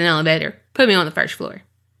 even if it has an elevator, put me on the first floor.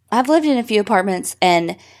 I've lived in a few apartments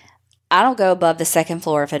and I don't go above the second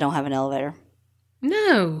floor if I don't have an elevator.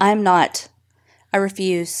 No. I'm not. I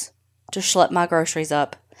refuse to schlep my groceries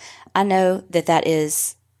up. I know that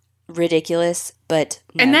is ridiculous, but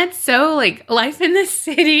no. And that's so, like, life in the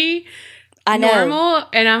city, I know. Normal.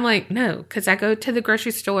 And I'm like, no, because I go to the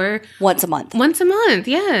grocery store. Once a month. Once a month,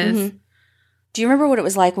 yes. Mm-hmm. Do you remember what it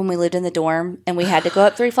was like when we lived in the dorm and we had to go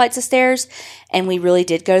up 3 flights of stairs and we really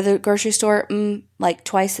did go to the grocery store like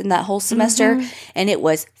twice in that whole semester? And it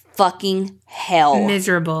was fucking hell.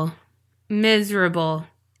 Miserable.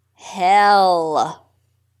 Hell.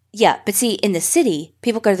 Yeah, but see, in the city,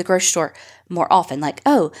 people go to the grocery store more often. Like,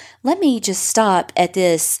 oh, let me just stop at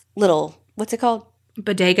this little, what's it called?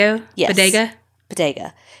 Bodega? Yes.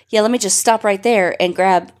 Bodega. Yeah, let me just stop right there and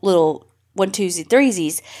grab little 1, 2s,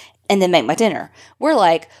 3s and then make my dinner. We're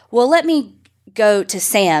like, well, let me go to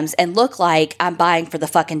Sam's and look like I'm buying for the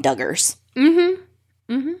fucking Duggars. Mm-hmm.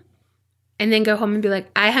 Mm-hmm. And then go home and be like,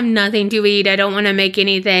 I have nothing to eat. I don't want to make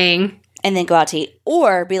anything. And then go out to eat.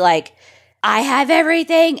 Or be like, I have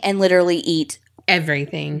everything and literally eat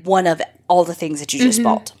everything. One of all the things that you just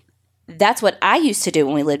bought. That's what I used to do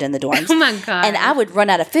when we lived in the dorms. Oh my God. And I would run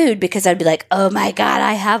out of food because I'd be like, oh my God,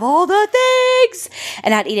 I have all the things.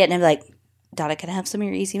 And I'd eat it and I'd be like, Donna, can I have some of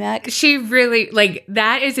your Easy Mac? She really, like,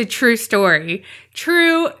 that is a true story.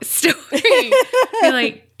 True story. You're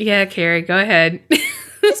like, yeah, Carrie, go ahead.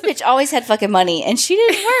 This bitch always had fucking money and she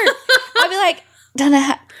didn't work. I'd be like,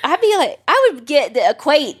 Donna, I would get the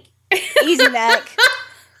Equate Easy Mac.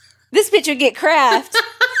 This bitch would get Kraft.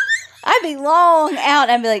 I'd be long out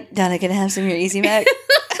and I'd be like, Donna, can I have some of your Easy Mac?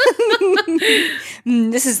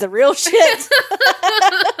 This is the real shit.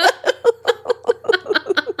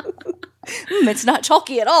 It's not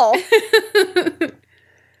chalky at all.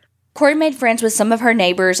 Corey made friends with some of her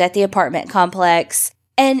neighbors at the apartment complex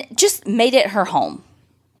and just made it her home.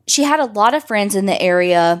 She had a lot of friends in the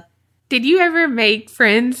area. Did you ever make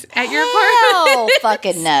friends at your apartment? Hell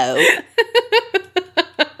fucking no.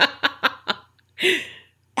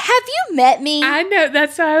 Have you met me? I know.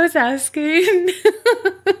 That's why I was asking.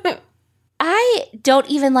 I don't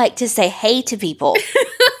even like to say hey to people.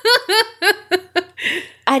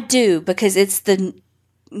 I do because it's the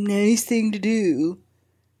nice thing to do.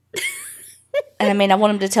 And I mean, I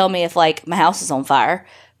want them to tell me if like my house is on fire.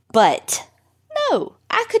 But no,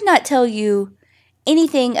 I could not tell you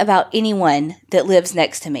anything about anyone that lives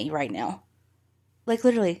next to me right now. Like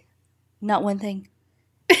literally, not one thing.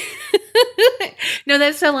 No,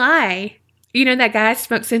 that's a lie. You know that guy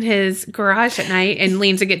smokes in his garage at night and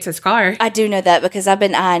leans against his car. I do know that because I've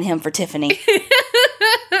been eyeing him for Tiffany.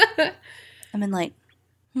 I've been like,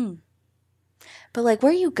 But like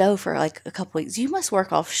where you go for like a couple weeks, you must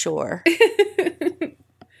work offshore.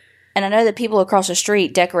 And I know that people across the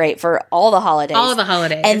street decorate for all the holidays. All the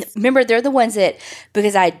holidays. And remember, they're the ones that,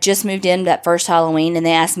 because I just moved in that first Halloween and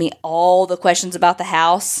they asked me all the questions about the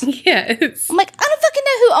house. Yes. I'm like, I don't fucking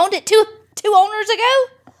know who owned it two owners ago.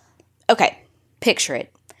 Okay, picture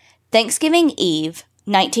it. Thanksgiving Eve,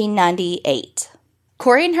 1998.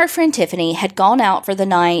 Corey and her friend Tiffany had gone out for the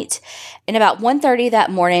night. And about 1:30 that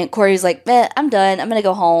morning, Corey was like, I'm done. I'm going to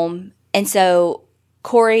go home. And so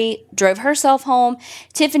Corey drove herself home.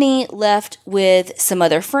 Tiffany left with some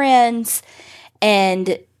other friends.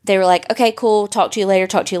 And they were like, okay, cool. Talk to you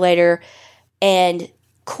later. And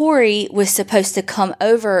Corey was supposed to come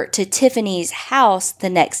over to Tiffany's house the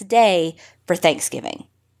next day for Thanksgiving.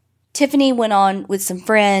 Tiffany went on with some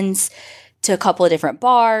friends to a couple of different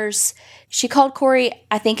bars. She called Corey,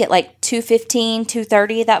 I think at like 2:15,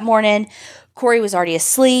 2:30 that morning. Corey was already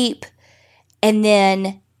asleep. And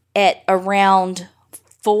then at around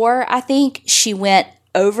 4, I think, she went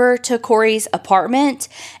over to Corey's apartment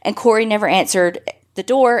and Corey never answered the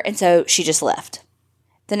door. And so she just left.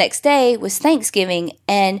 The next day was Thanksgiving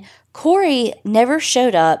and Corey never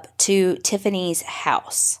showed up to Tiffany's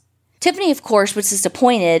house. Tiffany, of course, was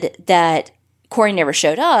disappointed that Corey never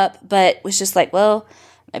showed up, but was just like, well,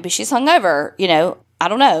 maybe she's hungover. You know, I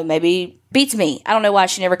don't know. Maybe beats me. I don't know why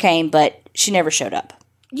she never came, but she never showed up.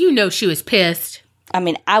 You know she was pissed. I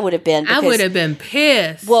mean, I would have been. I would have been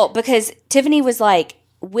pissed. Well, because Tiffany was like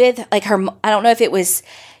with like her, I don't know if it was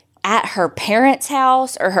at her parents'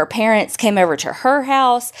 house or her parents came over to her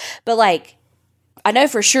house, but like, I know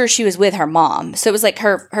for sure she was with her mom. So it was like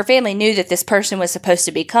her family knew that this person was supposed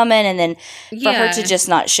to be coming and then for her to just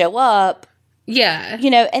not show up. Yeah.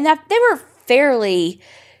 You know, and that they were fairly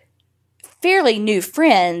new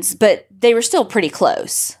friends, but they were still pretty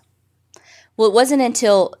close. Well, it wasn't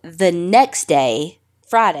until the next day,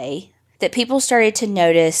 Friday, that people started to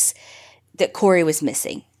notice that Corey was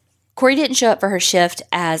missing. Corey didn't show up for her shift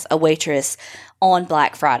as a waitress on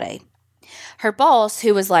Black Friday. Her boss,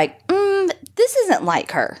 who was like, this isn't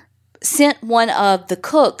like her, sent one of the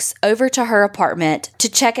cooks over to her apartment to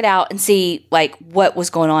check it out and see like what was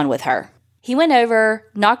going on with her. He went over,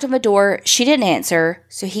 knocked on the door. She didn't answer.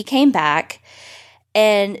 So he came back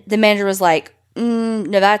and the manager was like, no,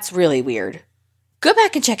 that's really weird. Go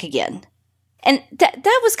back and check again. And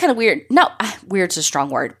that was kind of weird. No, weird's a strong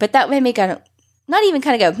word, but that made me kind of, not even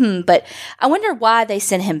kind of go, but I wonder why they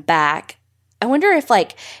sent him back. I wonder if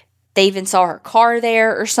like they even saw her car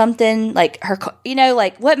there or something, like her, you know,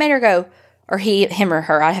 like what made her go, or him or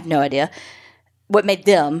her, I have no idea. What made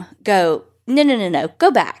them go, no,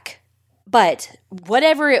 go back. But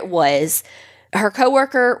whatever it was, her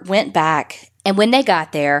coworker went back, and when they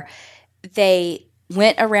got there, they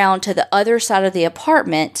went around to the other side of the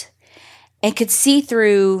apartment and could see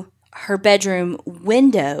through her bedroom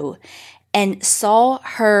window and saw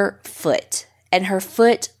her foot, and her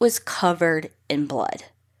foot was covered in blood.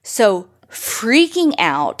 So freaking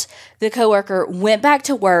out, the coworker went back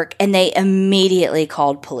to work and they immediately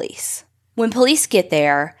called police. When police get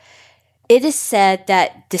there, it is said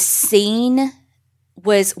that the scene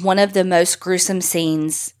was one of the most gruesome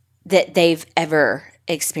scenes that they've ever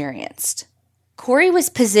experienced. Corey was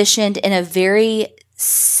positioned in a very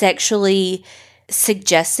sexually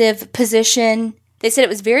suggestive position. They said it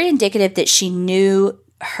was very indicative that she knew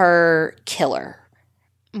her killer.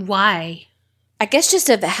 Why? I guess just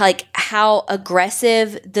of like how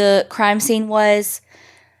aggressive the crime scene was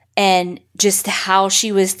and just how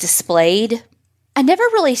she was displayed. I never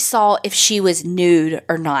really saw if she was nude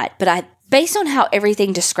or not, but based on how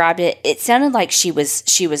everything described it, it sounded like she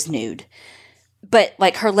was nude. But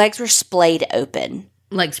like her legs were splayed open.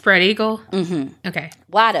 Like spread eagle? Mm-hmm. Okay.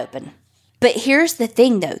 Wide open. But here's the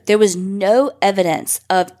thing though. There was no evidence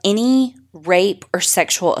of any rape or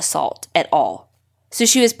sexual assault at all. So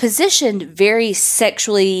she was positioned very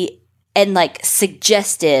sexually and like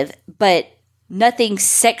suggestive, but nothing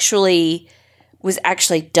sexually was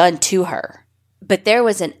actually done to her. But there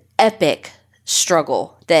was an epic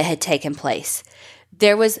struggle that had taken place.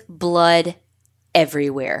 There was blood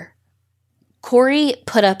everywhere. Corey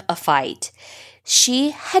put up a fight.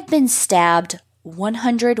 She had been stabbed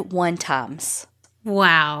 101 times.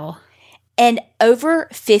 Wow. And over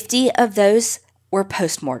 50 of those were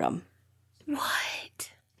postmortem.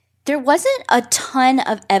 What? There wasn't a ton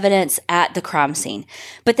of evidence at the crime scene,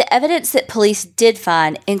 but the evidence that police did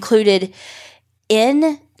find included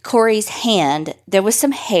in Corey's hand, there was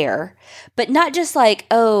some hair, but not just like,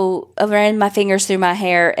 oh, I ran my fingers through my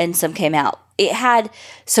hair and some came out. It had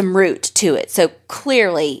some root to it. So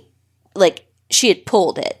clearly, like, she had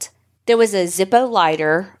pulled it. There was a Zippo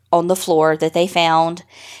lighter on the floor that they found.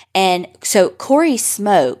 And so Corey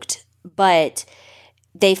smoked, but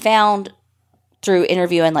they found through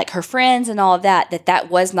interviewing like her friends and all of that that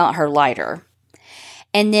was not her lighter.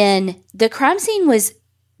 And then the crime scene was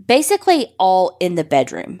basically all in the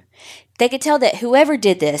bedroom. They could tell that whoever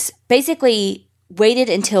did this basically waited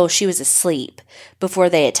until she was asleep before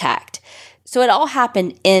they attacked. So it all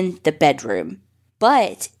happened in the bedroom.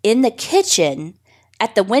 But in the kitchen,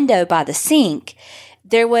 at the window by the sink,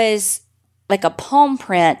 there was like a palm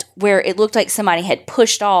print where it looked like somebody had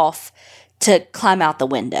pushed off to climb out the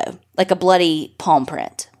window, like a bloody palm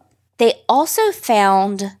print. They also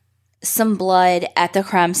found some blood at the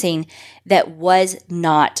crime scene that was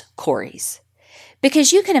not Corey's.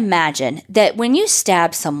 Because you can imagine that when you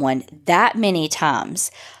stab someone that many times,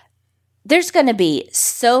 there's going to be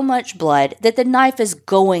so much blood that the knife is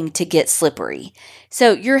going to get slippery.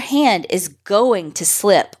 So your hand is going to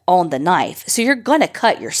slip on the knife. So you're going to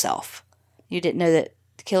cut yourself. You didn't know that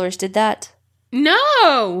the killers did that?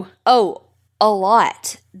 No! Oh, a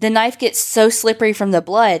lot. The knife gets so slippery from the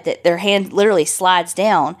blood that their hand literally slides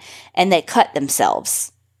down and they cut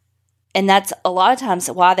themselves. And that's a lot of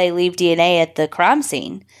times why they leave DNA at the crime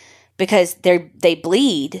scene. Because they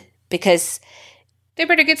bleed. Because they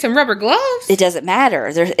better get some rubber gloves. It doesn't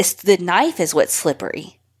matter. The knife is what's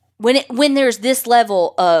slippery. When there's this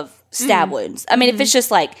level of stab wounds. I mean, if it's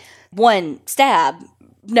just like one stab,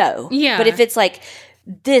 no. Yeah. But if it's like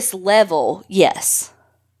this level, yes.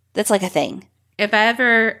 That's like a thing. If I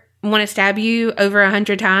ever want to stab you over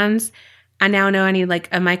 100 times, I now know I need like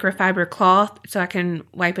a microfiber cloth so I can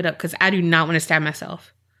wipe it up because I do not want to stab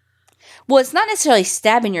myself. Well, it's not necessarily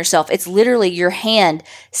stabbing yourself. It's literally your hand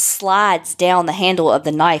slides down the handle of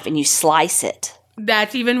the knife and you slice it.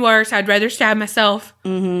 That's even worse. I'd rather stab myself.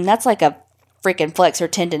 Mm-hmm. That's like a freaking flexor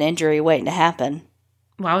tendon injury waiting to happen.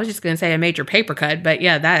 Well, I was just going to say a major paper cut, but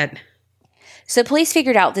yeah, that. So police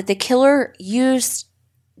figured out that the killer used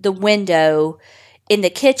the window in the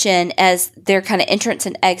kitchen as their kind of entrance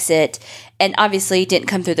and exit, and obviously didn't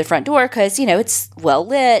come through the front door because, it's well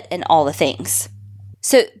lit and all the things.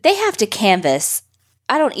 So they have to canvass,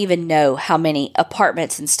 I don't even know how many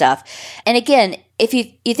apartments and stuff. And again, if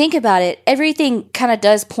you think about it, everything kind of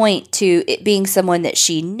does point to it being someone that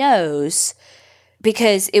she knows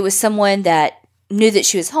because it was someone that knew that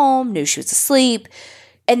she was home, knew she was asleep.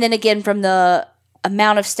 And then again, from the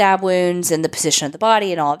amount of stab wounds and the position of the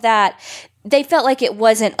body and all of that, they felt like it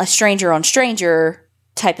wasn't a stranger on stranger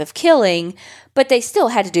type of killing, but they still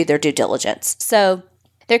had to do their due diligence. So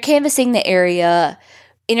they're canvassing the area,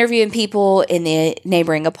 interviewing people in the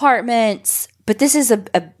neighboring apartments. But this is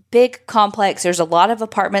a big complex. There's a lot of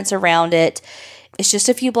apartments around it. It's just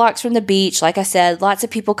a few blocks from the beach. Like I said, lots of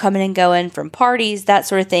people coming and going from parties, that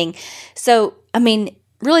sort of thing. So, I mean,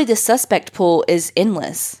 really the suspect pool is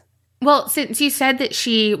endless. Well, since you said that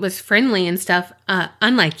she was friendly and stuff,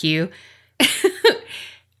 unlike you,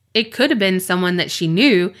 it could have been someone that she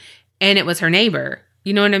knew and it was her neighbor.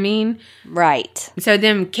 You know what I mean? Right. So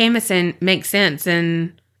them canvassing makes sense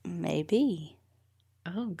and... Maybe.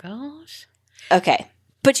 Oh, gosh. Okay.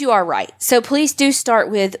 But you are right. So police do start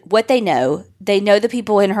with what they know. They know the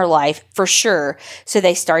people in her life for sure. So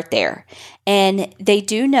they start there. And they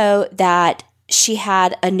do know that she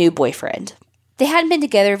had a new boyfriend. They hadn't been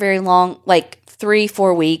together very long, like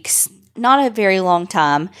 3-4 weeks. Not a very long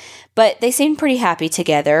time. But they seemed pretty happy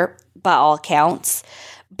together by all accounts.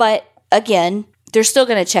 But again, they're still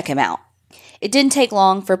going to check him out. It didn't take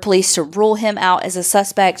long for police to rule him out as a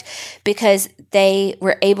suspect because they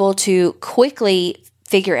were able to quickly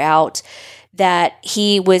figure out that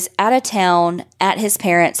he was out of town at his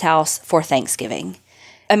parents' house for Thanksgiving.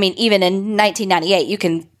 I mean, even in 1998, you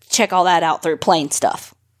can check all that out through plain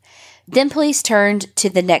stuff. Then police turned to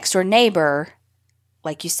the next door neighbor,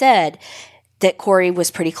 like you said, that Corey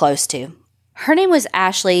was pretty close to. Her name was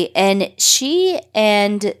Ashley, and she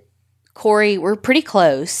and Corey were pretty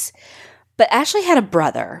close, but Ashley had a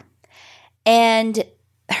brother, and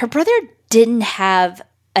her brother didn't have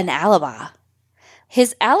an alibi.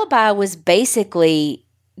 His alibi was basically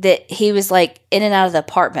that he was like in and out of the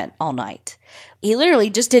apartment all night. He literally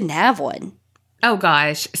just didn't have one. Oh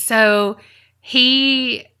gosh. So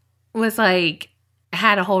he was like,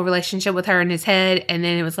 had a whole relationship with her in his head. And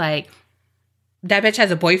then it was like, that bitch has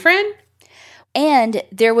a boyfriend? And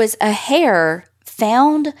there was a hair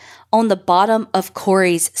found on the bottom of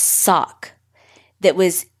Corey's sock that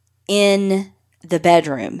was in the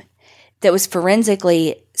bedroom that was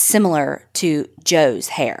forensically similar to Joe's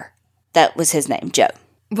hair. That was his name, Joe.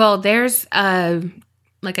 Well, there's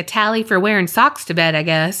like a tally for wearing socks to bed, I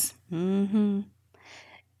guess. Mm-hmm.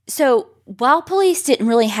 So while police didn't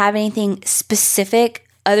really have anything specific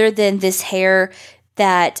other than this hair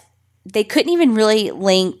that they couldn't even really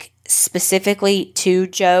link specifically to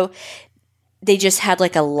Joe, they just had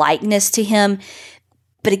like a likeness to him.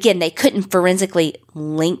 But again, they couldn't forensically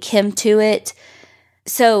link him to it.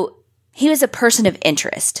 So he was a person of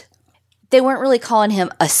interest. They weren't really calling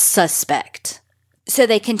him a suspect. So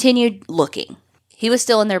they continued looking. He was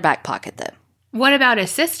still in their back pocket, though. What about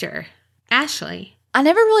his sister, Ashley? I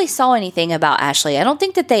never really saw anything about Ashley. I don't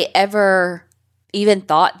think that they ever even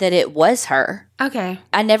thought that it was her. Okay.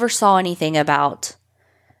 I never saw anything about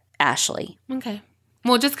Ashley. Okay.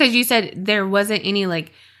 Well, just because you said there wasn't any,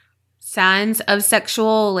 like, signs of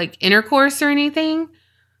sexual, like, intercourse or anything.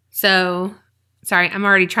 So, sorry, I'm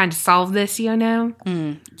already trying to solve this, you know?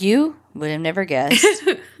 You would have never guessed.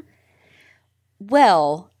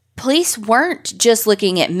 Well, police weren't just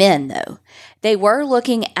looking at men, though. They were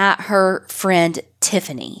looking at her friend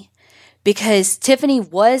Tiffany, because Tiffany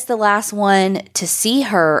was the last one to see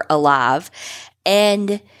her alive,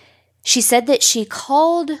 and she said that she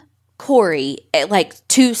called Corey at like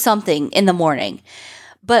 2-something in the morning.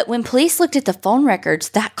 But when police looked at the phone records,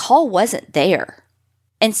 that call wasn't there.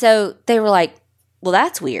 And so they were like, well,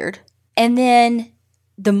 that's weird. And then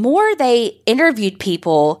the more they interviewed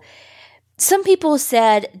people, some people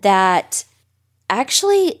said that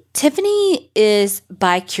actually Tiffany is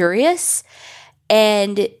bi-curious,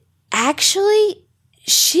 and actually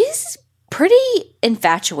she's pretty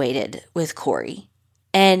infatuated with Corey.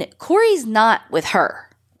 And Corey's not with her.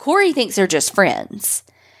 Corey thinks they're just friends.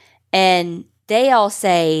 And they all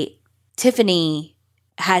say Tiffany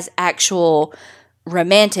has actual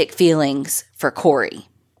romantic feelings for Corey.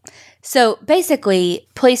 So basically,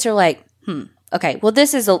 police are like, okay, well,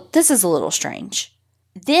 this is a little strange.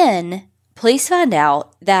 Then police found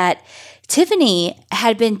out that Tiffany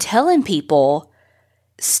had been telling people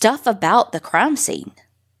stuff about the crime scene.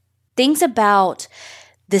 Things about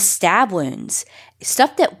the stab wounds.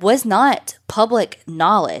 Stuff that was not public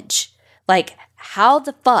knowledge. Like, how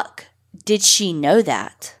the fuck did she know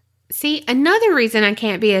that? See, another reason I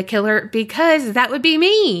can't be a killer, because that would be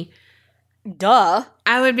me. Duh.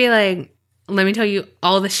 I would be like, let me tell you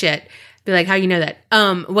all the shit. Be like, how you know that?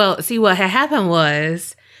 Well, see, what had happened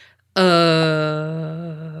was,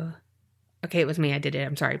 okay, it was me. I did it.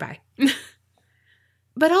 I'm sorry. Bye.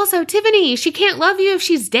 But also, Tiffany, she can't love you if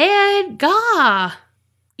she's dead. Gah.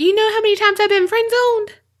 You know how many times I've been friend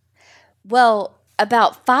zoned? Well,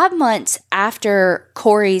 about 5 months after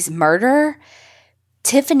Corey's murder,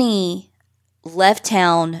 Tiffany left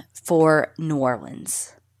town for New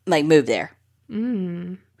Orleans. Like, moved there.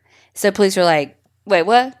 So police were like, wait,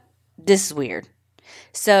 what? This is weird.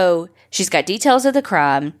 So she's got details of the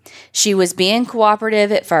crime. She was being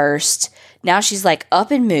cooperative at first. Now she's like up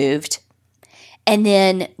and moved. And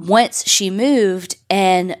then once she moved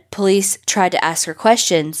and police tried to ask her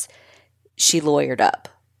questions, she lawyered up.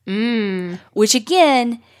 Which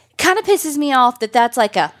again, kind of pisses me off that that's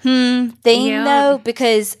like a thing though.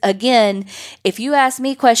 Because again, if you ask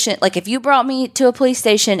me questions, like if you brought me to a police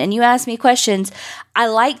station and you asked me questions, I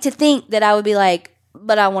like to think that I would be like,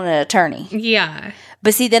 but I want an attorney. Yeah.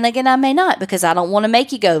 But see, then again, I may not, because I don't want to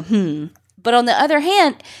make you go, But on the other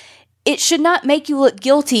hand, it should not make you look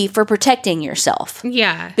guilty for protecting yourself.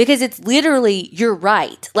 Yeah. Because it's literally your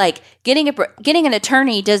right. Like, getting an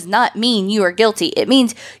attorney does not mean you are guilty. It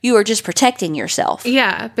means you are just protecting yourself.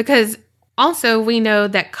 Yeah, because also we know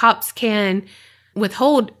that cops can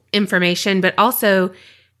withhold information, but also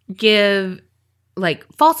give like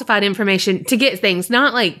falsified information to get things,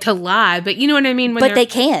 not like to lie, but you know what I mean? But they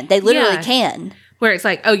can. They literally can. Where it's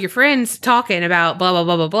like, oh, your friend's talking about blah, blah,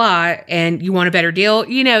 blah, blah, blah, and you want a better deal,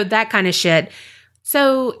 you know, that kind of shit.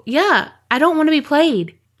 So, yeah, I don't want to be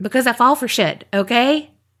played because I fall for shit,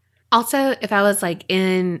 okay? Also, if I was like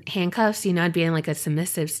in handcuffs, you know, I'd be in like a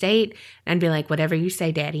submissive state, and I'd be like, whatever you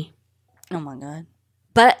say, daddy. Oh my God.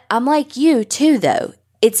 But I'm like you too, though.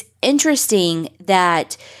 It's interesting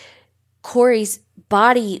that Corey's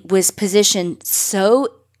body was positioned so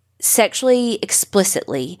sexually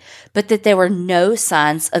explicitly, but that there were no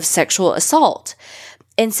signs of sexual assault.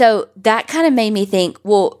 And so that kind of made me think,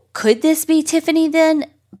 well, could this be Tiffany then?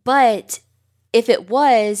 But if it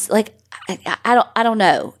was, like, I don't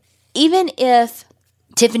know. Even if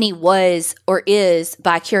Tiffany was or is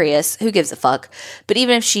bi-curious, who gives a fuck? But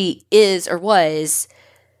even if she is or was,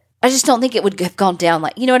 I just don't think it would have gone down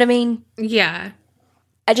like, you know what I mean? Yeah.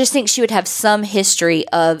 I just think she would have some history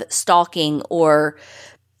of stalking, or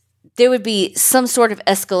there would be some sort of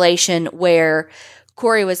escalation where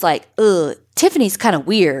Corey was like, ugh, Tiffany's kind of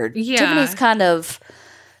weird. Yeah. Tiffany's kind of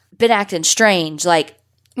been acting strange. Like,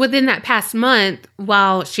 within that past month,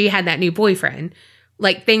 while she had that new boyfriend,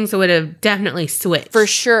 like things would have definitely switched. For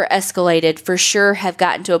sure escalated, for sure have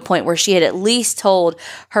gotten to a point where she had at least told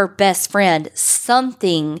her best friend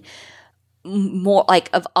something more like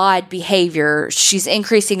of odd behavior. She's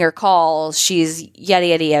increasing her calls. She's yada,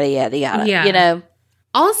 yada, yada, yada, yada. Yeah. You know?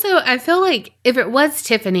 Also, I feel like if it was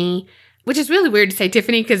Tiffany, which is really weird to say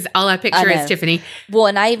Tiffany because all I picture is Tiffany. Well,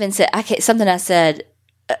 and I even said, something I said,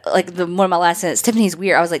 like one of my last sentences, Tiffany's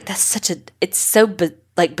weird. I was like, it's so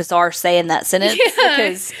bizarre saying that sentence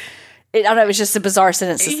because I don't know, it was just a bizarre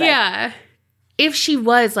sentence to say. Yeah. If she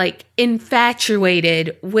was like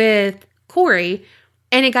infatuated with Corey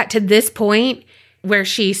and it got to this point where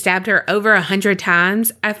she stabbed her over 100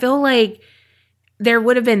 times, I feel like there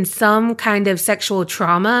would have been some kind of sexual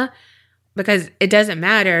trauma, because it doesn't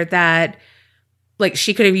matter that like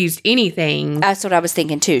she could have used anything. That's what I was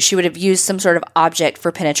thinking too. She would have used some sort of object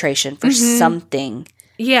for penetration for something.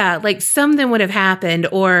 Yeah, like something would have happened,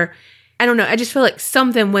 or I don't know. I just feel like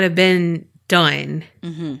something would have been done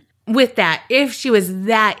with that if she was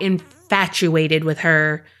that infatuated with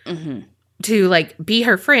her to like be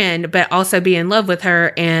her friend, but also be in love with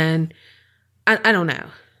her. And I don't know.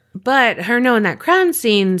 But her knowing that crime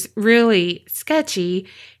scene's really sketchy.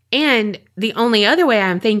 And the only other way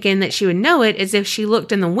I'm thinking that she would know it is if she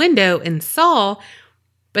looked in the window and saw,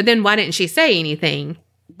 but then why didn't she say anything?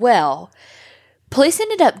 Well, police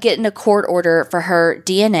ended up getting a court order for her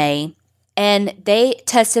DNA, and they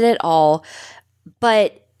tested it all,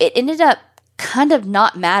 but it ended up kind of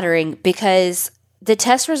not mattering because the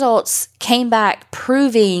test results came back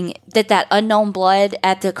proving that unknown blood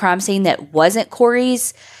at the crime scene that wasn't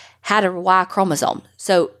Corey's had a Y chromosome.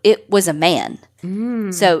 So it was a man.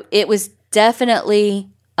 So it was definitely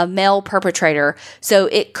a male perpetrator. So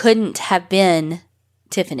it couldn't have been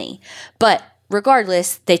Tiffany. But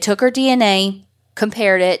regardless, they took her DNA,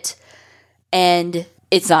 compared it, and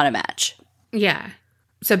it's not a match. Yeah.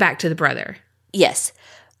 So back to the brother. Yes.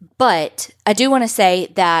 But I do want to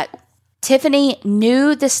say that Tiffany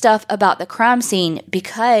knew the stuff about the crime scene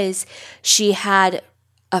because she had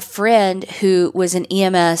a friend who was an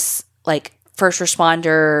EMS, like first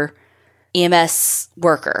responder, EMS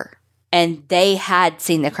worker, and they had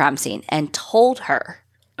seen the crime scene and told her.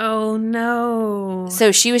 Oh, no.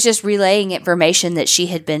 So she was just relaying information that she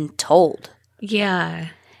had been told. Yeah.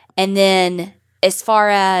 And then as far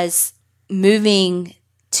as moving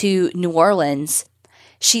to New Orleans,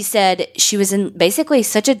 she said she was in basically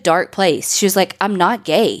such a dark place. She was like, I'm not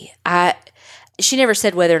gay. She never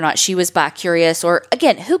said whether or not she was bi-curious or,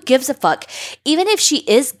 again, who gives a fuck? Even if she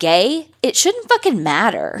is gay, it shouldn't fucking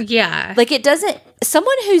matter. Yeah. Like, it doesn't,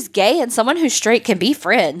 someone who's gay and someone who's straight can be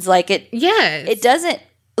friends. Like, yes. It doesn't,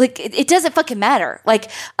 like, it doesn't fucking matter. Like,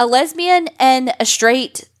 a lesbian and a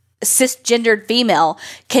straight cisgendered female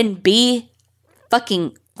can be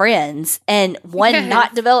fucking friends and one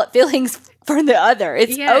not develop feelings for the other.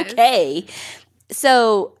 It's okay.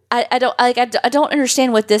 So I don't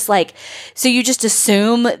understand what this, like, so you just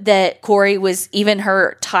assume that Corey was even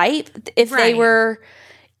her type if they were,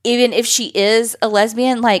 even if she is a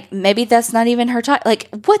lesbian, like maybe that's not even her type. Like,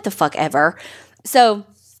 what the fuck ever. So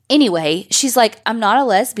anyway, she's like, I'm not a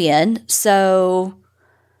lesbian, so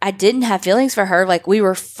I didn't have feelings for her. Like, we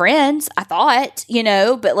were friends, I thought,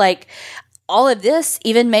 but like all of this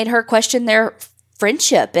even made her question their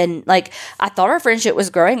friendship. And like, I thought our friendship was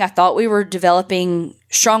growing. I thought we were developing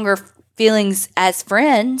stronger feelings as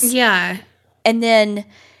friends. Yeah. And then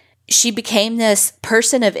she became this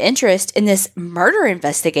person of interest in this murder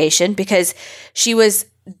investigation because she was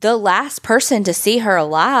the last person to see her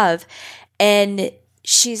alive. And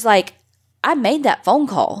she's like, I made that phone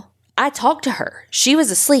call. I talked to her. She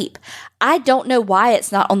was asleep. I don't know why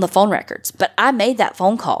it's not on the phone records, but I made that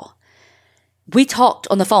phone call. We talked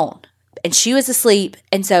on the phone and she was asleep.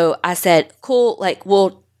 And so I said, cool, like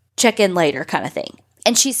we'll check in later kind of thing.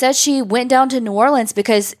 And she says she went down to New Orleans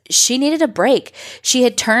because she needed a break. She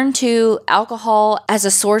had turned to alcohol as a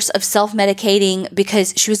source of self-medicating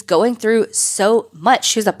because she was going through so much.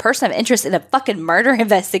 She was a person of interest in a fucking murder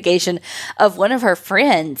investigation of one of her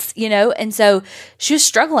friends, And so she was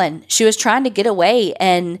struggling. She was trying to get away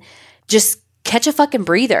and just catch a fucking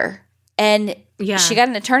breather. And she got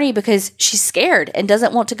an attorney because she's scared and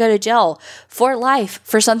doesn't want to go to jail for life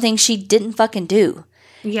for something she didn't fucking do.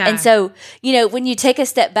 Yeah. And so, when you take a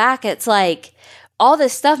step back, it's like all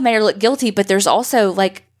this stuff made her look guilty, but there's also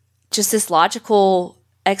like just this logical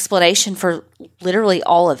explanation for literally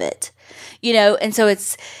all of it, And so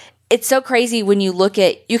it's so crazy when you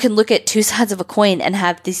can look at two sides of a coin and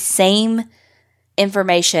have the same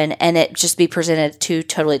information and it just be presented two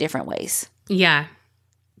totally different ways. Yeah.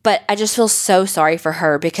 But I just feel so sorry for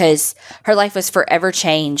her because her life was forever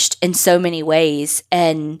changed in so many ways.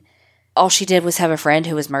 And all she did was have a friend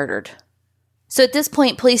who was murdered. So at this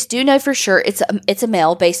point, police do know for sure it's a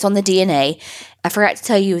male based on the DNA. I forgot to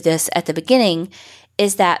tell you this at the beginning,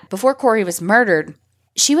 is that before Corey was murdered,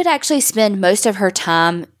 she would actually spend most of her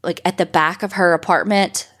time like at the back of her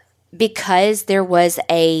apartment because there was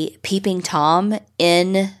a peeping Tom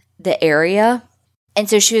in the area. And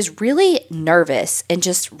so she was really nervous and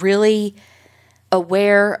just really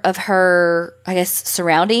aware of her, I guess,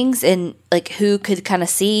 surroundings and like who could kind of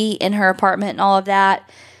see in her apartment and all of that.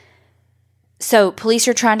 So police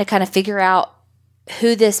are trying to kind of figure out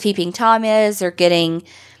who this peeping Tom is. They're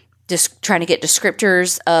just trying to get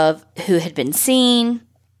descriptors of who had been seen.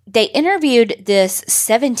 They interviewed this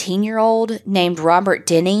 17-year-old named Robert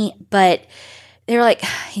Denny, but they were like,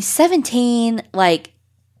 he's 17, like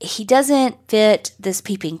he doesn't fit this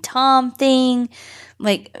peeping Tom thing.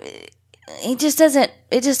 Like, it just doesn't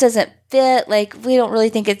fit. Like, we don't really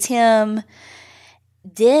think it's him.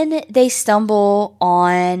 Then they stumble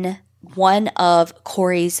on one of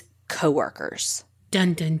Corey's coworkers.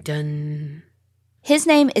 Dun, dun, dun. His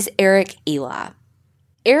name is Eric Eli.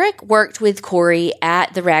 Eric worked with Corey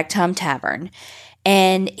at the Ragtime Tavern,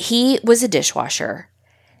 and he was a dishwasher.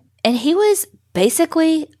 And he was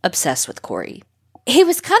basically obsessed with Corey. He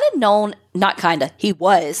was he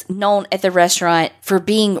was known at the restaurant for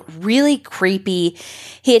being really creepy.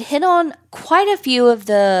 He had hit on quite a few of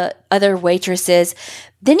the other waitresses.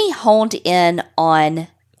 Then he honed in on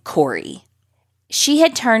Corey. She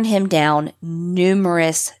had turned him down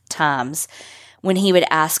numerous times when he would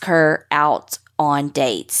ask her out on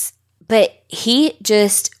dates. But he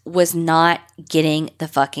just was not getting the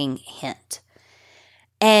fucking hint.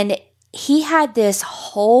 And he had this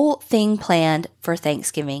whole thing planned for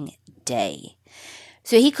Thanksgiving Day.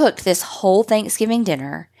 So he cooked this whole Thanksgiving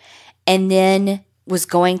dinner and then was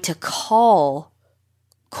going to call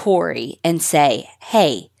Corey and say,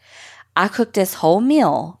 hey, I cooked this whole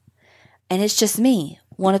meal and it's just me.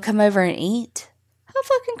 Want to come over and eat? How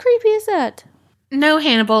fucking creepy is that? No,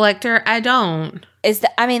 Hannibal Lecter, I don't.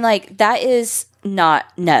 That is not,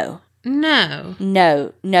 no. No.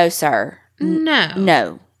 No, sir.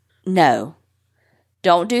 No. No.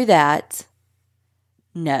 Don't do that.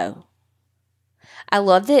 No. I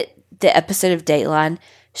love that the episode of Dateline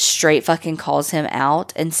straight fucking calls him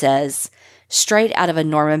out and says, straight out of a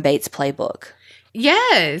Norman Bates playbook.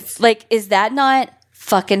 Yes. Like, is that not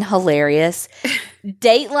fucking hilarious?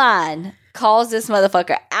 Dateline calls this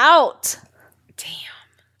motherfucker out. Damn.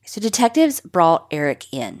 So detectives brought Eric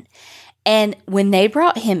in. And when they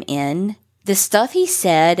brought him in, the stuff he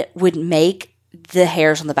said would make the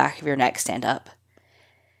hairs on the back of your neck stand up.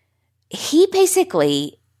 He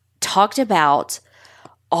basically talked about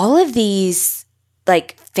all of these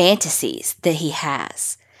like fantasies that he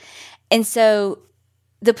has. And so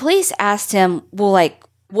the police asked him, well, like,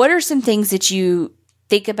 what are some things that you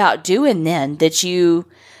think about doing then that you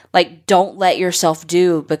like don't let yourself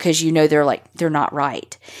do because you know they're not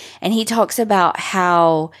right? And he talks about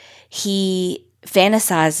how he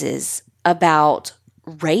fantasizes about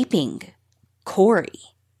raping Corey.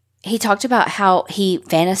 he talked about how he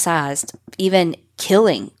fantasized even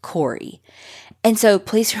killing Corey. And so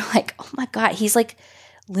police were like, oh my God, he's like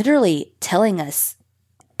literally telling us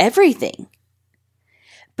everything.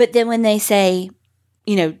 But then when they say,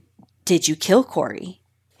 did you kill Corey?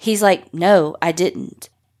 He's like, no, I didn't.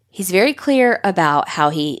 He's very clear about how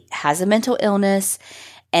he has a mental illness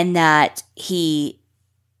and that he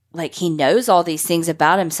knows all these things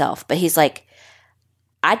about himself. But he's like,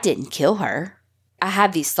 I didn't kill her. I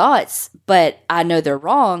have these thoughts, but I know they're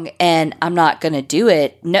wrong and I'm not going to do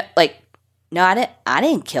it. No, I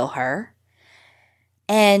didn't kill her.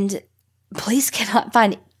 And police cannot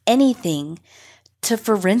find anything to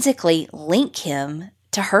forensically link him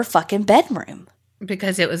to her fucking bedroom.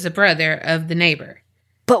 Because it was a brother of the neighbor.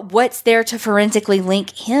 But what's there to forensically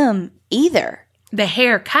link him either? The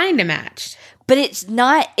hair kind of matched. But it's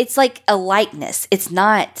not, it's like a likeness. It's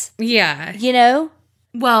not. Yeah.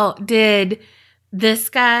 Well, did this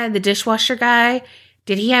guy, the dishwasher guy,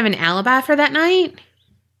 did he have an alibi for that night?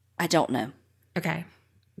 I don't know. Okay.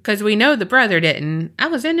 Because we know the brother didn't. I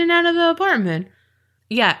was in and out of the apartment.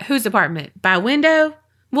 Yeah, whose apartment? By window?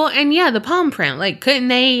 Well, and yeah, the palm print. Like, couldn't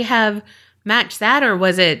they have matched that, or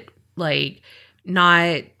was it, like,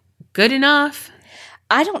 not good enough?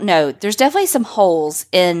 I don't know. There's definitely some holes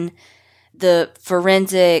in the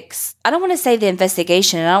forensics. I don't want to say the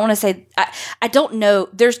investigation. I don't want to say, I don't know.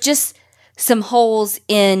 There's just some holes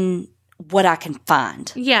in what I can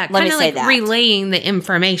find. Yeah, let me say like that. Relaying the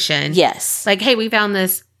information. Yes. Like, hey, we found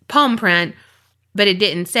this palm print, but it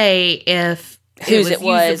didn't say if whose it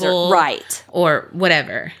was, usable right, or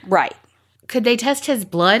whatever. Right. Could they test his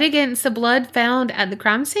blood against the blood found at the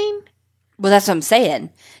crime scene? Well, that's what I'm saying.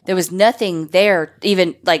 There was nothing there,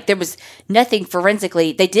 even, like, there was nothing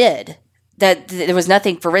forensically. They did. That there was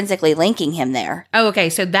nothing forensically linking him there. Oh, okay.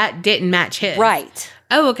 So that didn't match his. Right.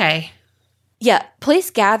 Oh, okay. Yeah. Police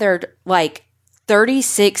gathered, like,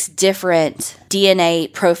 36 different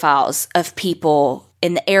DNA profiles of people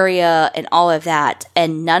in the area and all of that,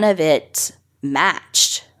 and none of it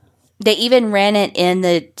matched. They even ran it in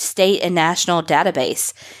the state and national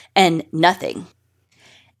database, and nothing.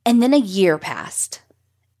 And then a year passed,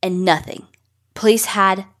 and nothing. Police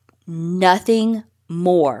had nothing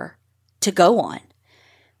more to go on.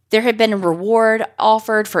 There had been a reward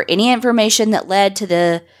offered for any information that led to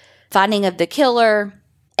the finding of the killer,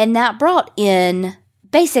 and that brought in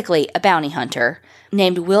basically a bounty hunter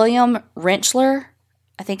named William Rentschler,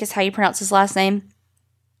 I think is how you pronounce his last name.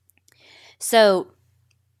 So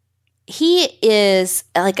he is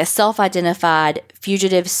like a self-identified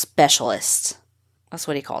fugitive specialist. That's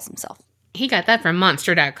what he calls himself. He got that from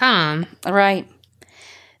monster.com. All right.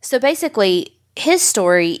 So basically, his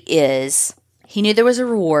story is he knew there was a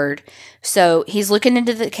reward. So he's looking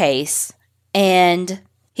into the case and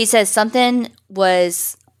he says something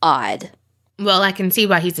was odd. Well, I can see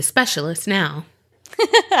why he's a specialist now.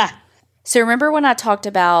 So remember when I talked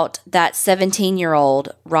about that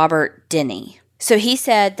 17-year-old Robert Denny? So he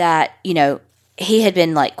said that, he had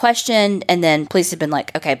been like questioned and then police had been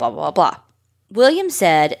like, okay, blah, blah, blah, blah. William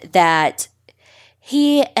said that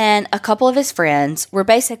he and a couple of his friends were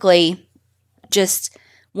basically just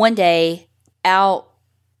one day out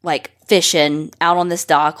like fishing out on this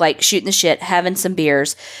dock, like shooting the shit, having some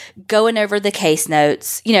beers, going over the case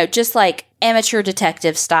notes, just like amateur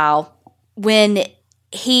detective style, when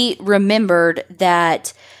he remembered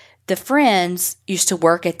that the friends used to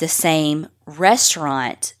work at the same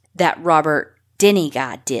restaurant that Robert Denny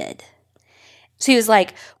guy did. So he was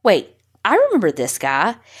like, wait, I remember this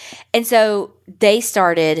guy. And so they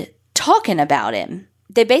started talking about him.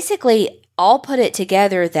 They basically all put it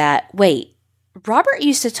together that, wait, Robert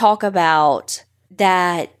used to talk about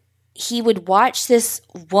that he would watch this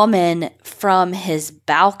woman from his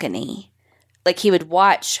balcony. Like he would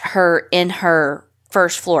watch her in her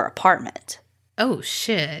first floor apartment. Oh,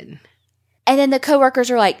 shit. And then the coworkers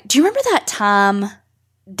are like, do you remember that time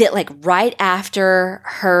that like right after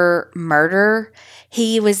her murder,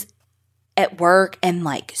 he was at work and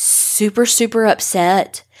like super, super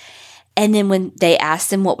upset. And then when they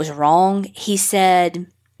asked him what was wrong, he said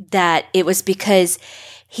that it was because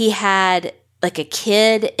he had like a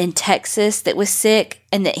kid in Texas that was sick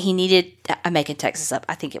and that he needed, I'm making Texas up.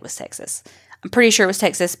 I think it was Texas. I'm pretty sure it was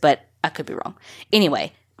Texas, but I could be wrong.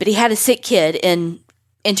 Anyway, but he had a sick kid in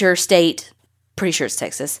interstate, pretty sure it's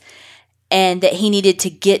Texas, and that he needed to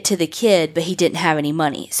get to the kid, but he didn't have any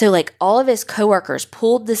money. So like all of his coworkers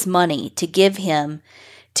pulled this money to give him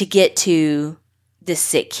to get to this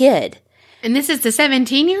sick kid. And this is the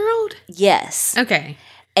 17-year-old? Yes. Okay.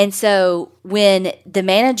 And so when the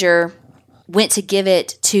manager went to give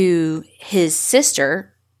it to his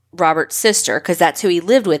sister, Robert's sister, because that's who he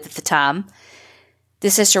lived with at the time. The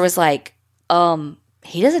sister was like,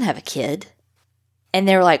 he doesn't have a kid. And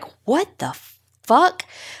they were like, what the fuck?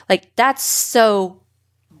 Like, that's so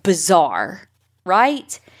bizarre,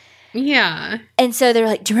 right? Yeah. And so they're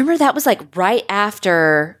like, do you remember that was like right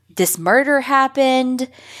after this murder happened?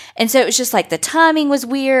 And so it was just like the timing was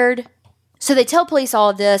weird. So they tell police all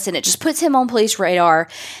of this, and it just puts him on police radar.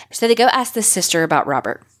 So they go ask the sister about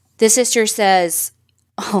Robert. The sister says,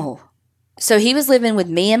 oh, so he was living with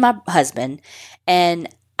me and my husband, and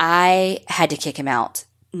I had to kick him out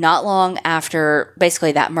not long after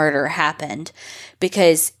basically that murder happened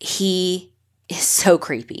because he is so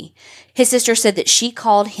creepy. His sister said that she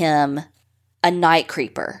called him a night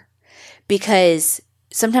creeper because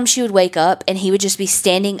sometimes she would wake up and he would just be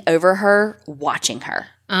standing over her watching her.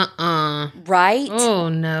 Right? Oh,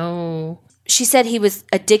 no. She said he was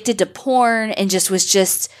addicted to porn and was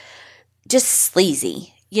just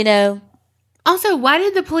sleazy, you know? Also, why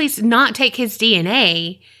did the police not take his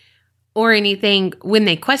DNA or anything when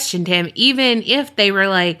they questioned him, even if they were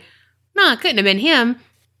like, no, it couldn't have been him?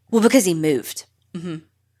 Well, because he moved.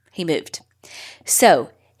 He moved.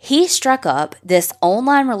 So he struck up this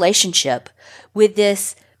online relationship with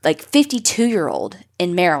this like 52-year-old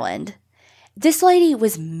in Maryland. This lady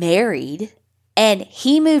was married, and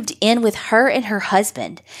he moved in with her and her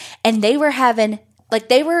husband, and they were having, like,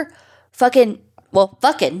 they were fucking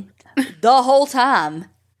the whole time,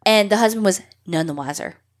 and the husband was none the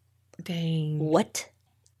wiser. Dang. What?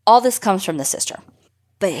 All this comes from the sister.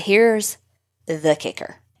 But here's the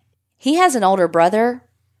kicker. He has an older brother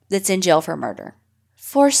that's in jail for murder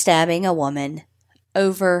for stabbing a woman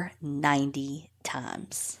over 90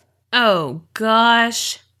 times. Oh,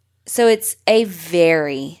 gosh. So it's a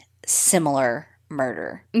very similar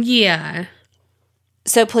murder. Yeah.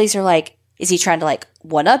 So police are like, is he trying to like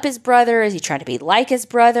one up his brother? Is he trying to be like his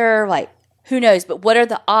brother? Like, who knows? But what are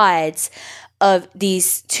the odds of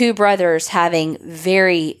these two brothers having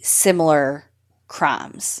very similar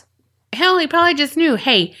crimes? Hell, he probably just knew,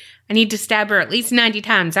 hey, I need to stab her at least 90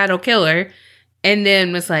 times. That'll kill her. And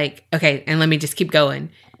then was like, okay, and let me just keep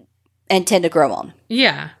going. And tend to grow on.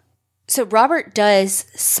 Yeah. So Robert does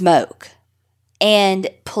smoke. And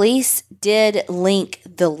police did link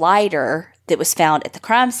the lighter that was found at the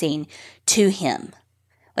crime scene to him.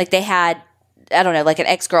 Like they had, I don't know, like an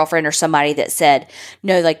ex-girlfriend or somebody that said,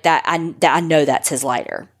 no, like that I know that's his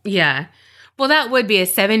lighter. Yeah. Well, that would be a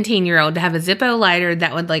 17-year-old to have a Zippo lighter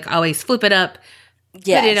that would like always flip it up,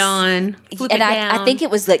 yes. Put it on, flip it down. I think it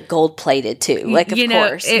was like gold plated too. Like, of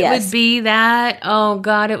course. It would be that. Oh,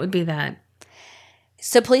 God, it would be that.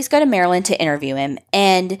 So police go to Maryland to interview him,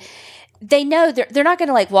 and they know they're not going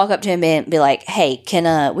to like walk up to him and be like, hey,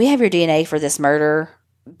 can we have your DNA for this murder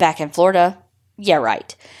back in Florida? Yeah,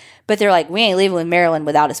 right. But they're like, we ain't leaving Maryland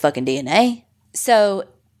without his fucking DNA. So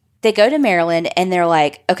they go to Maryland, and they're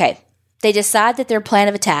like, okay, they decide that their plan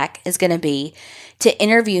of attack is going to be to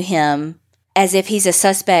interview him as if he's a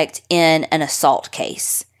suspect in an assault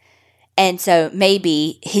case. And so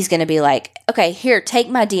maybe he's going to be like, okay, here, take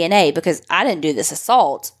my DNA because I didn't do this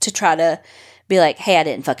assault, to try to be like, hey, I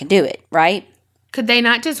didn't fucking do it, right? Could they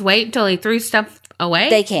not just wait until he threw stuff away?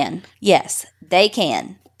 They can. Yes, they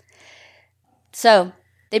can. So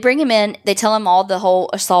they bring him in. They tell him all the whole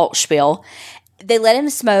assault spiel. They let him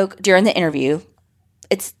smoke during the interview.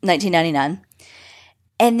 It's 1999.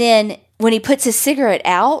 And then when he puts his cigarette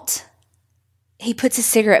out, he puts his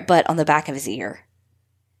cigarette butt on the back of his ear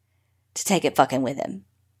to take it fucking with him.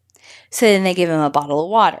 So then they give him a bottle of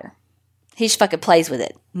water. He just fucking plays with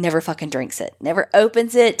it. Never fucking drinks it. Never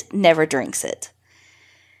opens it. Never drinks it.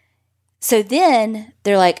 So then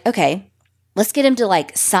they're like, okay, let's get him to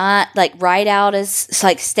like sign, like write out his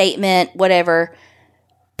like statement, whatever.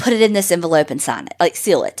 Put it in this envelope and sign it. Like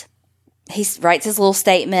seal it. He writes his little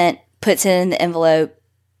statement, puts it in the envelope,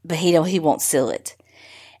 but he won't seal it.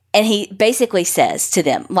 And he basically says to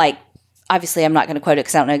them, like, obviously I'm not going to quote it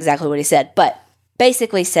because I don't know exactly what he said, but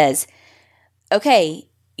basically says, okay,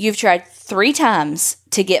 you've tried 3 times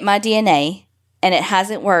to get my DNA and it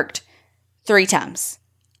hasn't worked 3 times.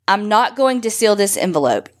 I'm not going to seal this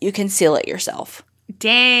envelope. You can seal it yourself.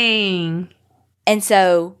 Dang. And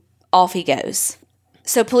so off he goes.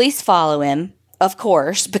 So police follow him, of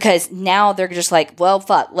course, because now they're just like, well,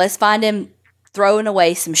 fuck, let's find him throwing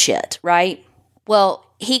away some shit, right? Well,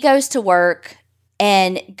 he goes to work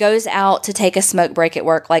and goes out to take a smoke break at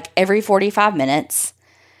work like every 45 minutes.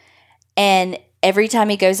 And every time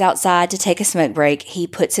he goes outside to take a smoke break, he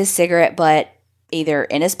puts his cigarette butt either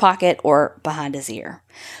in his pocket or behind his ear,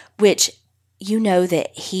 which you know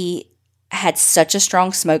that he had such a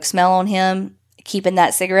strong smoke smell on him, keeping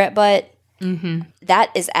that cigarette butt. That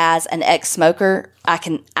is, as an ex-smoker, I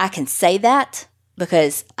can say that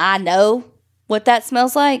because I know what that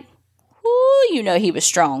smells like. Ooh, you know he was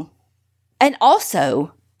strong. And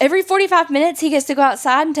also, every 45 minutes he gets to go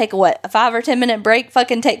outside and take a 5 or 10 minute break,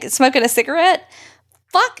 smoking a cigarette.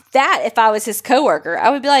 Fuck that. If I was his coworker, I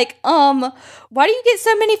would be like, why do you get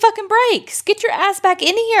so many fucking breaks? Get your ass back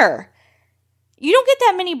in here. You don't get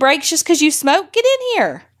that many breaks just because you smoke. Get in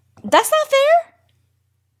here. That's not fair.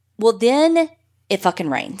 Well, then it fucking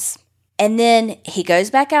rains. And then he goes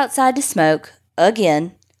back outside to smoke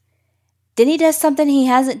again. Then he does something he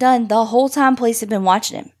hasn't done the whole time police have been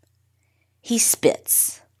watching him. He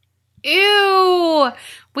spits. Ew.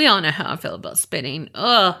 We all know how I feel about spitting.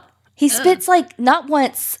 Ugh. He spits like not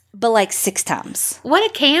once, but like 6 times. What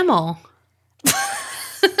a camel.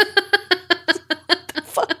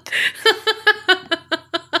 Fuck.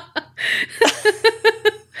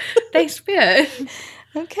 They spit.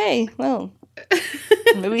 Okay, well,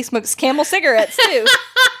 maybe he smokes Camel cigarettes too.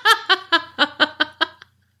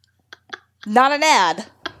 Not an ad.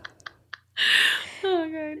 Oh,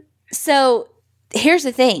 God. So here's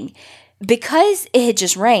the thing. Because it had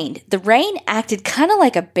just rained, the rain acted kind of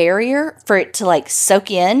like a barrier for it to like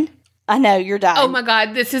soak in. I know, you're dying. Oh my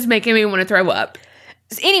God, this is making me want to throw up.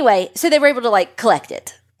 Anyway, so they were able to like collect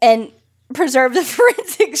it and preserve the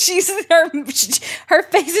forensics. Her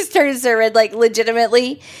face is turning so red, like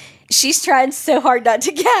legitimately. She's trying so hard not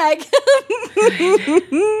to gag.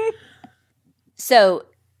 So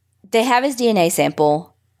they have his DNA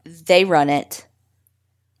sample. They run it.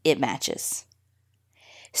 It matches.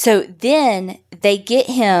 So then they get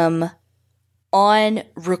him on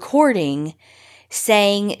recording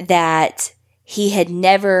saying that he had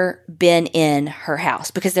never been in her house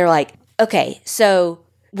because they're like, okay, so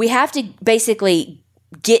we have to basically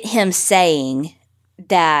get him saying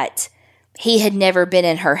that he had never been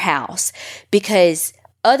in her house because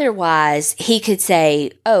otherwise he could say,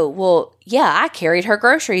 oh, well, yeah, I carried her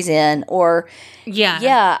groceries in, or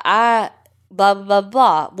yeah, I blah, blah, blah,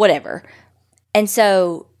 blah, whatever. And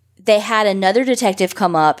so they had another detective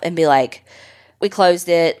come up and be like, we closed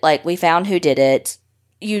it. Like, we found who did it.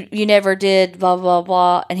 You never did blah, blah,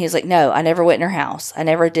 blah. And he was like, no, I never went in her house. I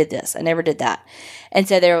never did this. I never did that. And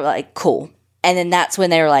so they were like, cool. And then that's when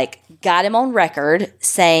they were like, got him on record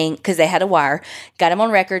saying, because they had a wire, got him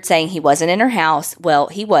on record saying he wasn't in her house. Well,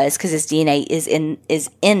 he was because his DNA is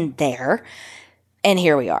in there. And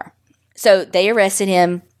here we are. So they arrested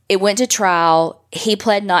him. It went to trial. He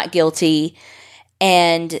pled not guilty.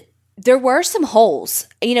 And there were some holes.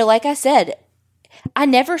 You know, like I said, I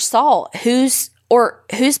never saw whose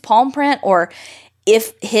palm print or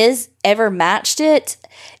if his ever matched it.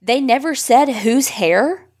 They never said whose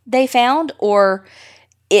hair they found, or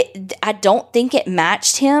I don't think it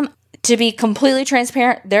matched him. To be completely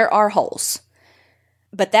transparent, there are holes.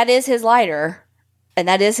 But that is his lighter, and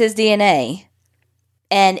that is his DNA.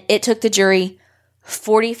 And it took the jury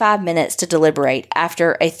 45 minutes to deliberate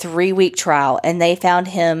after a 3-week trial, and they found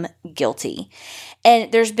him guilty.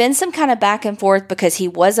 And there's been some kind of back and forth because he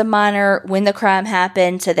was a minor when the crime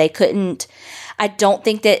happened, so they couldn't. I don't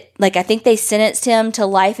think that, I think they sentenced him to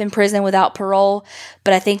life in prison without parole,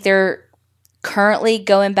 but I think they're currently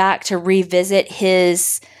going back to revisit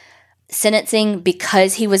his sentencing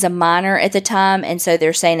because he was a minor at the time, and so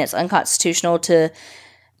they're saying it's unconstitutional to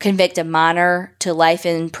convict a minor to life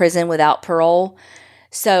in prison without parole.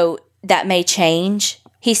 So that may change.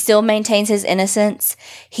 He still maintains his innocence.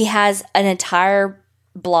 He has an entire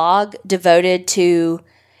blog devoted to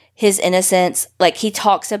his innocence. Like, he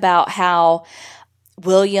talks about how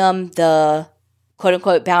William, the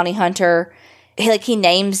quote-unquote bounty hunter, he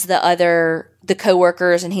names the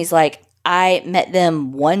co-workers, and he's like, I met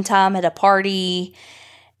them one time at a party.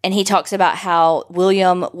 And he talks about how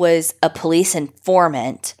William was a police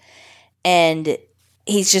informant, and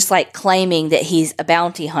he's just claiming that he's a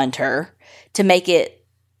bounty hunter to make it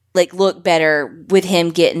look better with him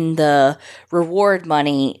getting the reward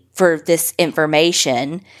money for this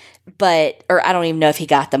information. Or I don't even know if he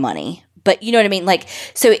got the money, but you know what I mean?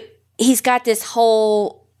 So he's got this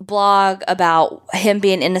whole blog about him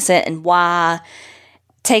being innocent and why.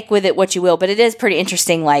 Take with it what you will, but it is pretty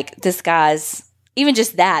interesting. This guy's, even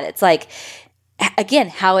just that, it's again,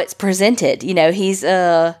 how it's presented. You know, he's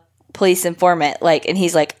a police informant, and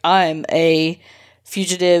he's like, I'm a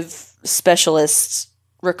fugitive specialist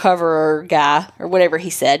recoverer guy, or whatever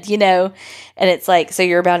he said, you know? And it's so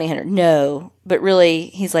you're a bounty hunter? No. But really,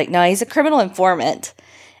 he's like, no, he's a criminal informant.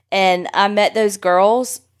 And I met those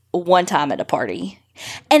girls one time at a party.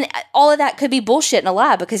 And all of that could be bullshit and a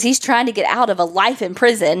lie because he's trying to get out of a life in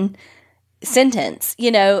prison sentence,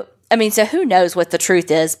 you know? I mean, so who knows what the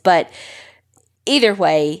truth is, but Either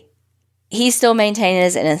way, he's still maintaining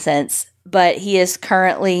his innocence, but he is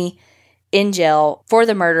currently in jail for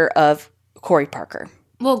the murder of Corey Parker.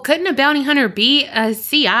 Well, couldn't a bounty hunter be a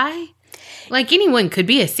CI? Like, anyone could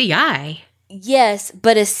be a CI. Yes,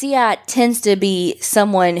 but a CI tends to be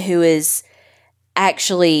someone who is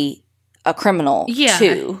actually a criminal,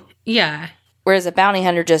 too. Yeah. Whereas a bounty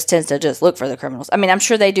hunter just tends to just look for the criminals. I mean, I'm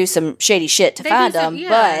sure they do some shady shit to find them,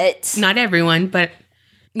 but... Not everyone, but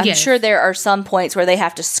I'm sure there are some points where they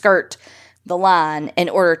have to skirt the line in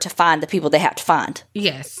order to find the people they have to find.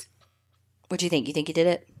 Yes. What do you think? You think he did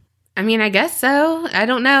it? I mean, I guess so. I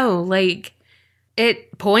don't know. Like,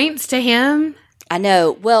 it points to him. I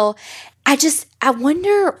know. Well, I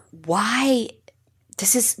wonder why...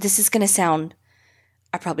 This is going to sound...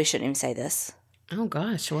 I probably shouldn't even say this. Oh,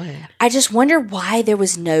 gosh, what? I just wonder why there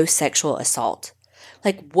was no sexual assault.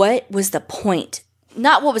 Like, what was the point?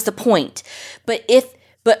 Not what was the point, but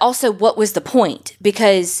also what was the point?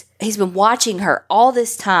 Because he's been watching her all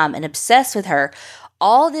this time and obsessed with her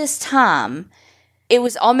all this time. It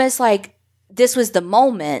was almost like this was the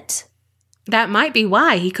moment. That might be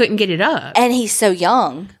why he couldn't get it up. And he's so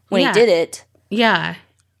young when he did it. Yeah.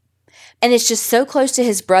 And it's just so close to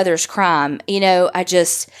his brother's crime. You know,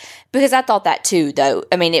 because I thought that too, though.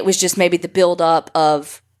 I mean, it was just maybe the buildup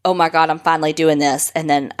of, oh my God, I'm finally doing this. And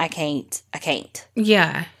then I can't.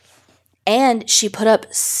 Yeah. And she put up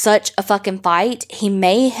such a fucking fight. He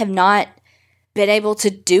may have not been able to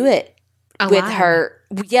do it with her.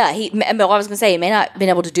 Yeah, I was going to say, he may not have been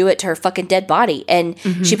able to do it to her fucking dead body. And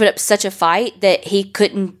she put up such a fight that he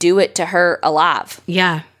couldn't do it to her alive.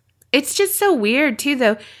 Yeah. It's just so weird, too,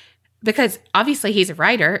 though, because obviously he's a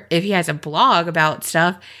writer. If he has a blog about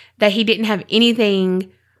stuff, that he didn't have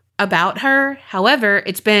anything about her. However,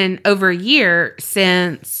 it's been over a year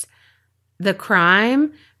since the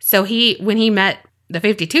crime. So when he met the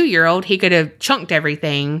 52-year-old, he could have chunked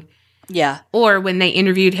everything. Yeah. Or when they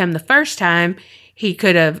interviewed him the first time, he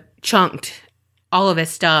could have chunked all of his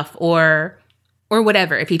stuff or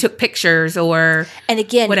whatever. If he took pictures or and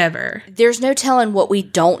again, whatever. There's no telling what we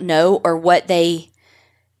don't know or what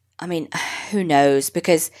who knows?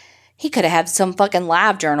 Because he could have had some fucking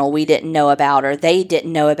lab journal we didn't know about or they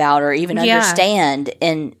didn't know about or even understand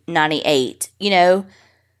in 98. You know?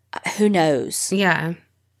 Who knows? Yeah.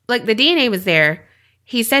 Like, the DNA was there.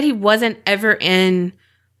 He said he wasn't ever in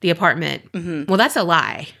the apartment. Mm-hmm. Well, that's a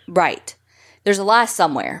lie. Right. There's a lie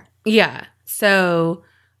somewhere. Yeah. So,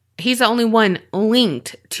 he's the only one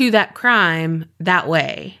linked to that crime that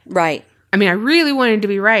way. Right. I mean, I really wanted to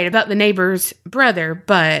be right about the neighbor's brother,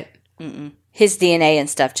 but... His DNA and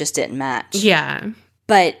stuff just didn't match. Yeah.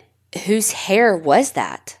 But whose hair was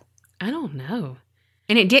that? I don't know.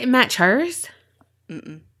 And it didn't match hers?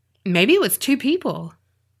 Mm-mm. Maybe it was two people.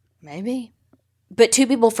 Maybe. But two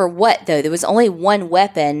people for what, though? There was only one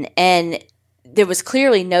weapon, and there was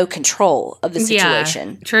clearly no control of the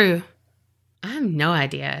situation. Yeah, true. I have no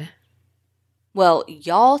idea. Well,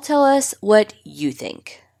 y'all tell us what you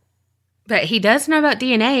think. But he does know about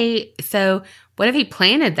DNA, so what if he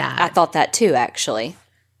planted that? I thought that too, actually.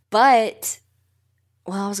 But,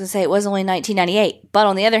 well, I was going to say it was only 1998. But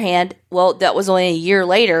on the other hand, well, that was only a year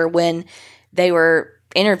later when they were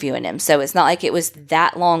interviewing him. So it's not like it was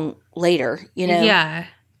that long later, you know? Yeah.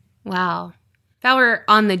 Wow. If I were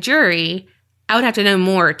on the jury, I would have to know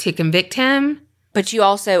more to convict him. But you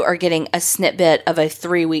also are getting a snippet of a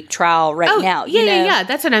 3-week trial now. Yeah.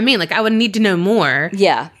 That's what I mean. Like, I would need to know more.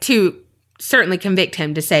 Yeah. To certainly convict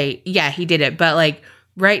him to say, yeah, he did it. But, like,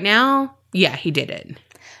 right now, yeah, he did it.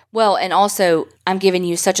 Well, and also, I'm giving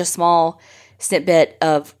you such a small snippet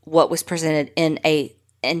of what was presented in a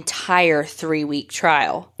entire 3-week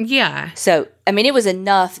trial. Yeah. So, I mean, it was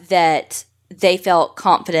enough that they felt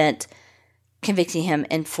confident convicting him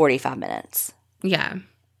in 45 minutes. Yeah.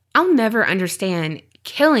 I'll never understand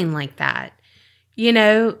killing like that. You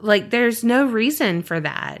know, like, there's no reason for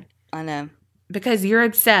that. I know. Because you're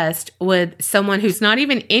obsessed with someone who's not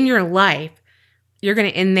even in your life. You're going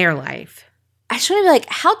to end their life. I just want to be like,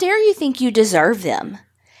 how dare you think you deserve them?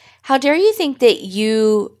 How dare you think that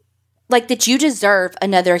you deserve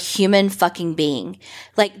another human fucking being?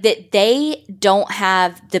 Like, that they don't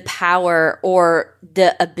have the power or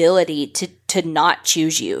the ability to not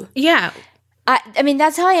choose you. Yeah. I mean,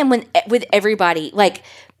 that's how I am with everybody. Like,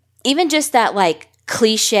 even just that, like,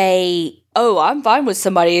 cliche, oh, I'm fine with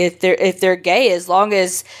somebody if they're gay as long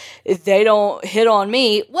as they don't hit on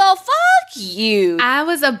me. Well, fuck you. I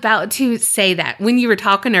was about to say that. When you were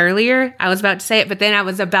talking earlier, I was about to say it, but then I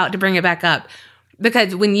was about to bring it back up.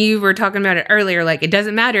 Because when you were talking about it earlier, like, it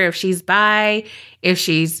doesn't matter if she's bi, if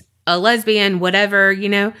she's a lesbian, whatever, you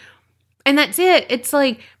know. And that's it. It's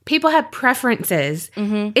like people have preferences.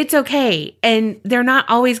 Mm-hmm. It's okay. And they're not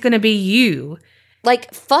always going to be you.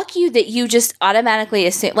 Like, fuck you that you just automatically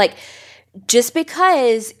assume. Like, just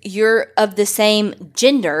because you're of the same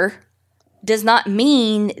gender does not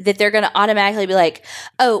mean that they're going to automatically be like,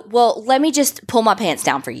 oh, well, let me just pull my pants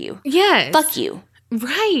down for you. Yes. Fuck you.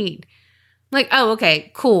 Right. Like, oh,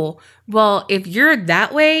 okay, cool. Well, if you're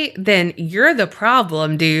that way, then you're the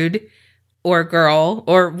problem, dude or girl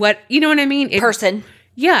or what, you know what I mean? Person.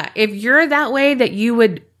 Yeah. If you're that way that you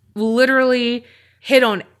would literally hit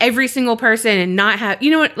on every single person and not have, you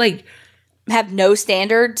know what, like. Have no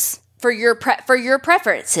standards for your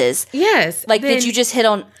preferences. Yes. Like, that you just hit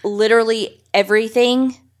on literally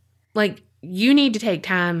everything. Like, you need to take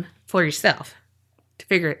time for yourself to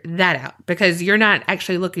figure that out because you're not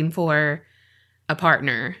actually looking for a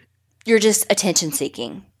partner. You're just attention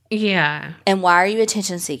seeking. Yeah. And why are you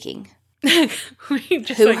attention seeking? Who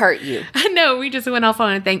hurt you? I know, we just went off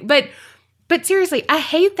on a thing. But seriously, I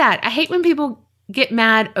hate that. I hate when people get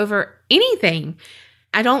mad over anything.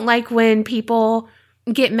 I don't like when people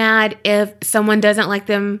get mad if someone doesn't like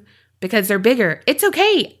them because they're bigger. It's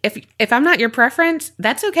okay. If I'm not your preference,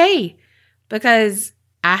 that's okay. Because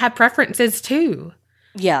I have preferences too.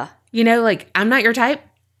 Yeah. You know, like, I'm not your type.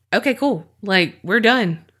 Okay, cool. Like, we're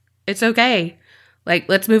done. It's okay. Like,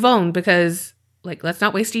 let's move on because, like, let's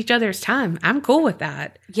not waste each other's time. I'm cool with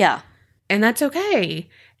that. Yeah. And that's okay.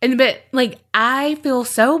 But, like, I feel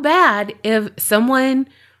so bad if someone,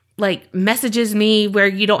 like, messages me where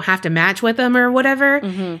you don't have to match with them or whatever,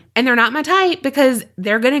 mm-hmm. and they're not my type because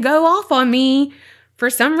they're going to go off on me for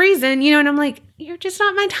some reason, you know, and I'm like, you're just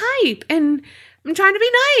not my type. And I'm trying to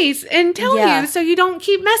be nice and tell you so you don't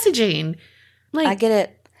keep messaging. Like, I get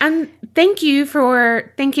it. And thank you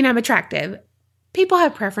for thinking I'm attractive. People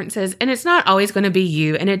have preferences, and it's not always going to be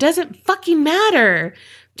you, and it doesn't fucking matter.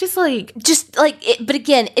 Just like it, but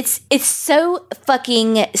again, it's so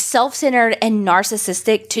fucking self-centered and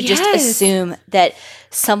narcissistic to just assume that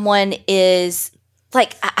someone is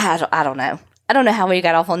like, I don't know. I don't know how we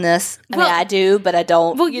got off on this. I mean, I do, but I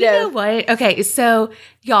don't. Well, you know what? Okay, so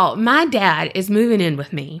y'all, my dad is moving in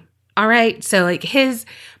with me. All right, so like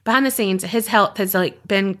behind the scenes, his health has like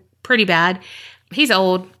been pretty bad. He's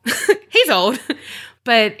old. He's old,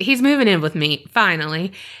 but he's moving in with me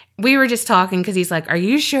finally. We were just talking because he's like, "Are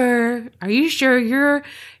you sure? Are you sure you're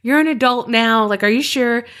an adult now? Like, are you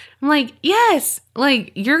sure?" I'm like, "Yes."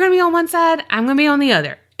 Like, you're gonna be on one side, I'm gonna be on the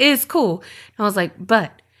other. It's cool. And I was like,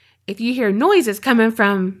 "But if you hear noises coming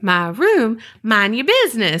from my room, mind your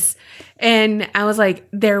business." And I was like,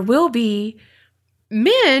 "There will be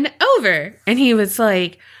men over." And he was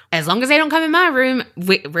like, "As long as they don't come in my room,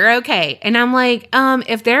 we're okay." And I'm like,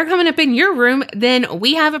 if they're coming up in your room, then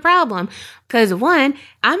we have a problem. Because one,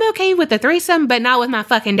 I'm okay with the threesome, but not with my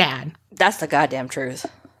fucking dad. That's the goddamn truth.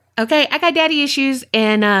 Okay, I got daddy issues,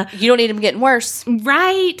 and you don't need them getting worse.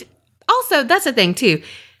 Right. Also, that's the thing too.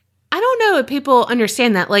 I don't know if people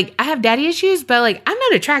understand that. Like, I have daddy issues, but like, I'm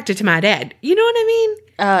not attracted to my dad. You know what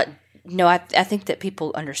I mean? No, I think that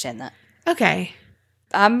people understand that. Okay.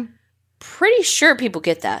 I'm pretty sure people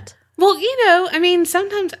get that. Well, you know, I mean,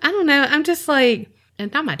 sometimes, I don't know, I'm just like,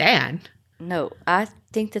 and not my dad. No, I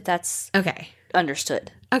think that that's okay.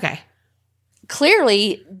 Understood. Okay.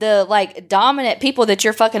 Clearly, the like dominant people that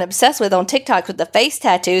you're fucking obsessed with on TikTok with the face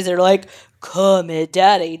tattoos are like, "Come here,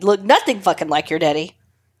 daddy." Look nothing fucking like your daddy.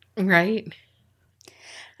 Right.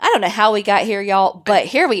 I don't know how we got here, y'all, but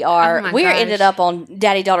here we are. Oh We're ended up on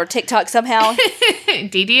daddy-daughter TikTok somehow.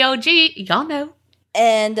 DDLG, y'all know.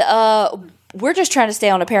 And we're just trying to stay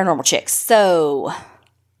on a paranormal chicks. So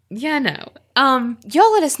yeah, no.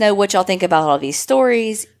 Y'all let us know what y'all think about all these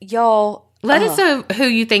stories. Y'all let us know who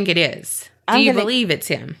you think it is. Do you believe it's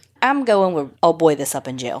him? I'm going with "Oh boy, this up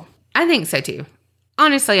in jail." I think so too.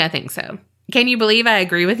 Honestly, I think so. Can you believe I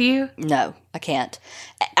agree with you? No, I can't.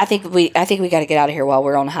 I think we got to get out of here while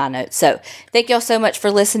we're on a high note. So, thank y'all so much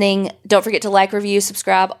for listening. Don't forget to like, review,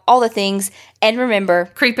 subscribe, all the things, and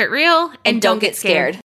remember, creep it real and don't get scared.